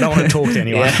 But I don't want to talk to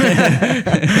anyone.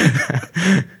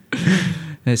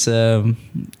 It's a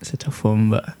tough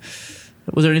one, but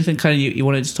was there anything kind of you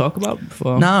wanted to talk about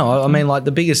before? No, I mean, like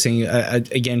the biggest thing,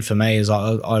 again, for me is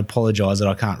I apologise that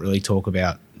I can't really talk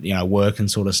about, work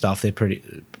and sort of stuff.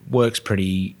 Work's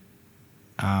pretty...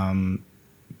 being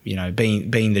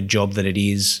the job that it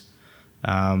is,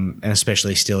 and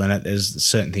especially still in it, there's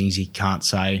certain things you can't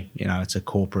say. It's a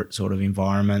corporate sort of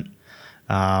environment.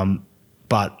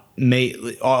 But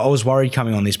I was worried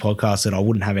coming on this podcast that I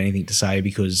wouldn't have anything to say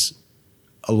because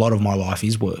a lot of my life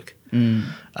is work.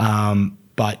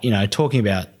 But talking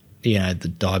about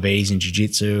the diabetes and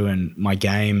jiu-jitsu and my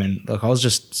game, and like I'm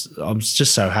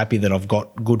just so happy that I've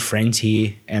got good friends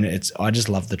here, and I just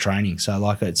love the training. So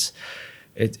like this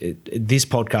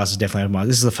podcast is definitely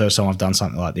this is the first time I've done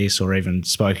something like this or even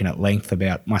spoken at length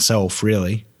about myself,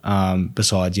 really.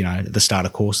 Besides, at the start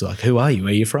of course, like, who are you?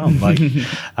 Where are you from? Like,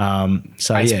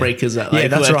 so icebreakers at like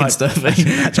that's work right. and stuff.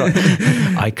 That's right.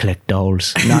 I collect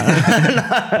dolls. No.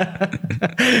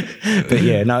 But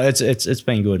it's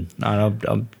been good.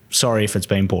 I'm sorry if it's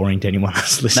been boring to anyone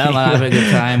else listening. No, man, I had a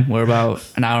good time. We're about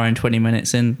an hour and 20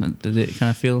 minutes in. Did it kind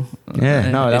of feel?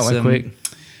 That went quick.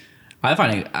 I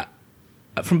find it.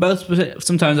 From both,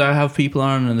 sometimes I have people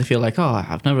on and they feel like,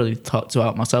 I've never really talked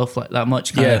about myself like that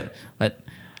much. Like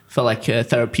felt like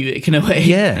therapeutic in a way.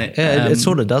 It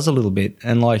sort of does a little bit,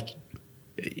 and like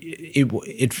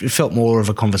it felt more of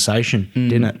a conversation,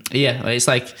 didn't it? Yeah, it's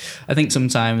like I think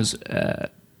sometimes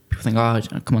people think, I'll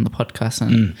come on the podcast,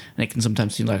 and it can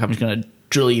sometimes seem like I'm just going to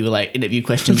drill you with like interview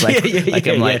questions, like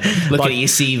I'm like looking at your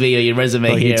CV or your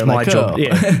resume like here. It's I'm my like, job.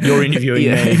 Yeah, you're interviewing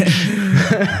me.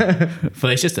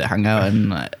 But it's just to hang out,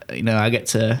 and you know, I get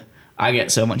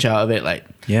so much out of it. Like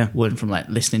learning from like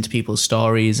listening to people's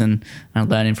stories and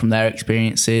learning from their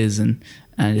experiences and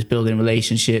just building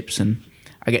relationships, and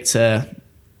I get to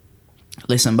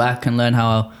listen back and learn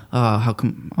how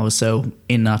come I was so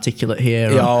inarticulate here.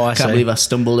 I can't believe I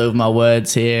stumbled over my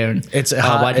words here. And it's a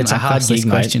hard gig,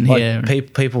 question mate. here.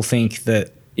 Like, people think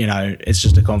that, you know, it's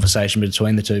just a conversation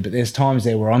between the two, but there's times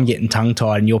there where I'm getting tongue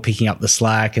tied and you're picking up the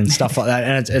slack and stuff like that.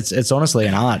 And it's honestly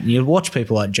an art. And you watch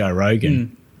people like Joe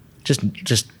Rogan, just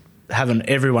having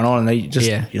everyone on, and they just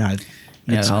you know,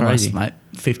 it's crazy. Like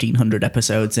 1,500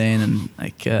 episodes in, and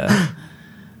like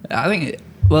I think,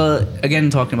 well,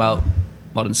 again, talking about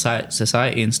modern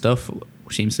society and stuff,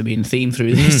 which seems to be a theme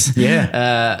through this.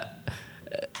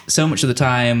 So much of the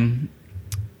time,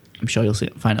 I'm sure you'll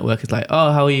find at work, it's like,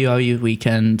 oh, how are you? How are you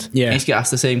weekend? Yeah. And you just get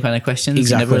asked the same kind of questions.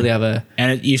 Exactly. You never really have a...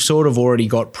 And you've sort of already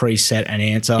got preset an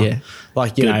answer. Yeah.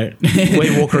 Like, you know,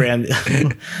 we walk around,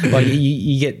 like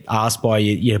you get asked by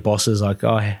your bosses, like,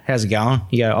 oh, how's it going?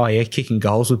 You go, oh yeah, kicking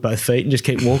goals with both feet, and just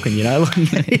keep walking, you know?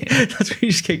 Like, that's where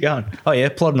you just keep going. Oh yeah,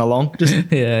 plodding along. Just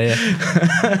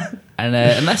And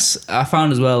that's, I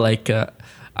found as well, like,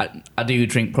 I do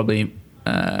drink probably...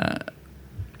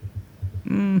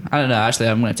 I don't know. Actually,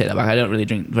 I'm going to take that back. I don't really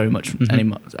drink very much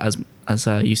anymore as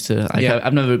I used to. Like,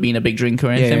 I've never been a big drinker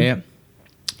or anything.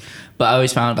 But I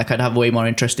always found like I'd have way more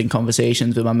interesting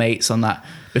conversations with my mates on that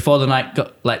before the night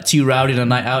got like too rowdy on a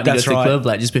night out. And you go to the club,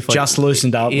 like just before. Just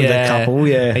loosened up with a couple.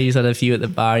 Yeah, I just had a few at the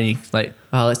bar, and you like,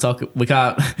 oh, let's talk. We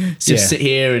can't just sit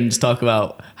here and just talk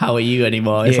about how are you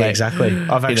anymore. It's like, exactly.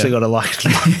 I've actually got to like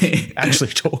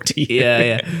actually talk to you.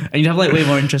 And you'd have like way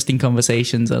more interesting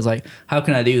conversations. I was like, how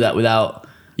can I do that without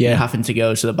having to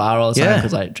go to the bar all the time?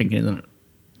 Because like drinking isn't.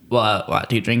 Well, I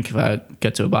do drink if I go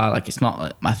to a bar. Like, it's not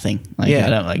like my thing. Like, I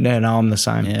don't like. No, I'm the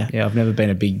same. Yeah, I've never been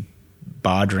a big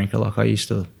bar drinker. Like, I used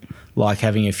to like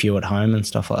having a few at home and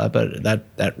stuff like that. But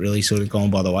that really sort of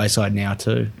gone by the wayside now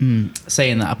too.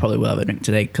 Saying that, I probably will have a drink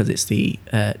today because it's the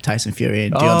Tyson Fury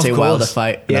and Deontay Wilder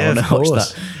fight. Yeah, I want to watch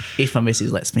that. If my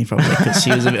missus lets me, probably, because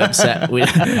she was a bit upset.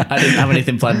 I didn't have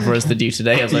anything planned for us to do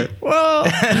today. I was like, whoa,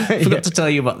 forgot to tell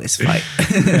you about this fight.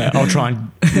 I'll try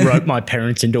and rope my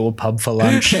parents into a pub for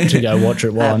lunch to go watch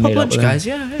it while I meet up with them. Guys,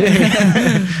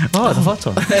 Oh, the hot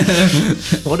one.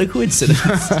 What a coincidence.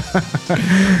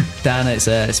 Dan,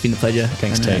 it's been a pleasure.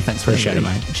 Thanks, Tim. Thanks for appreciate it,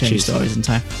 mate. sharing your stories and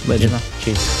time. Legend.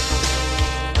 Cheers.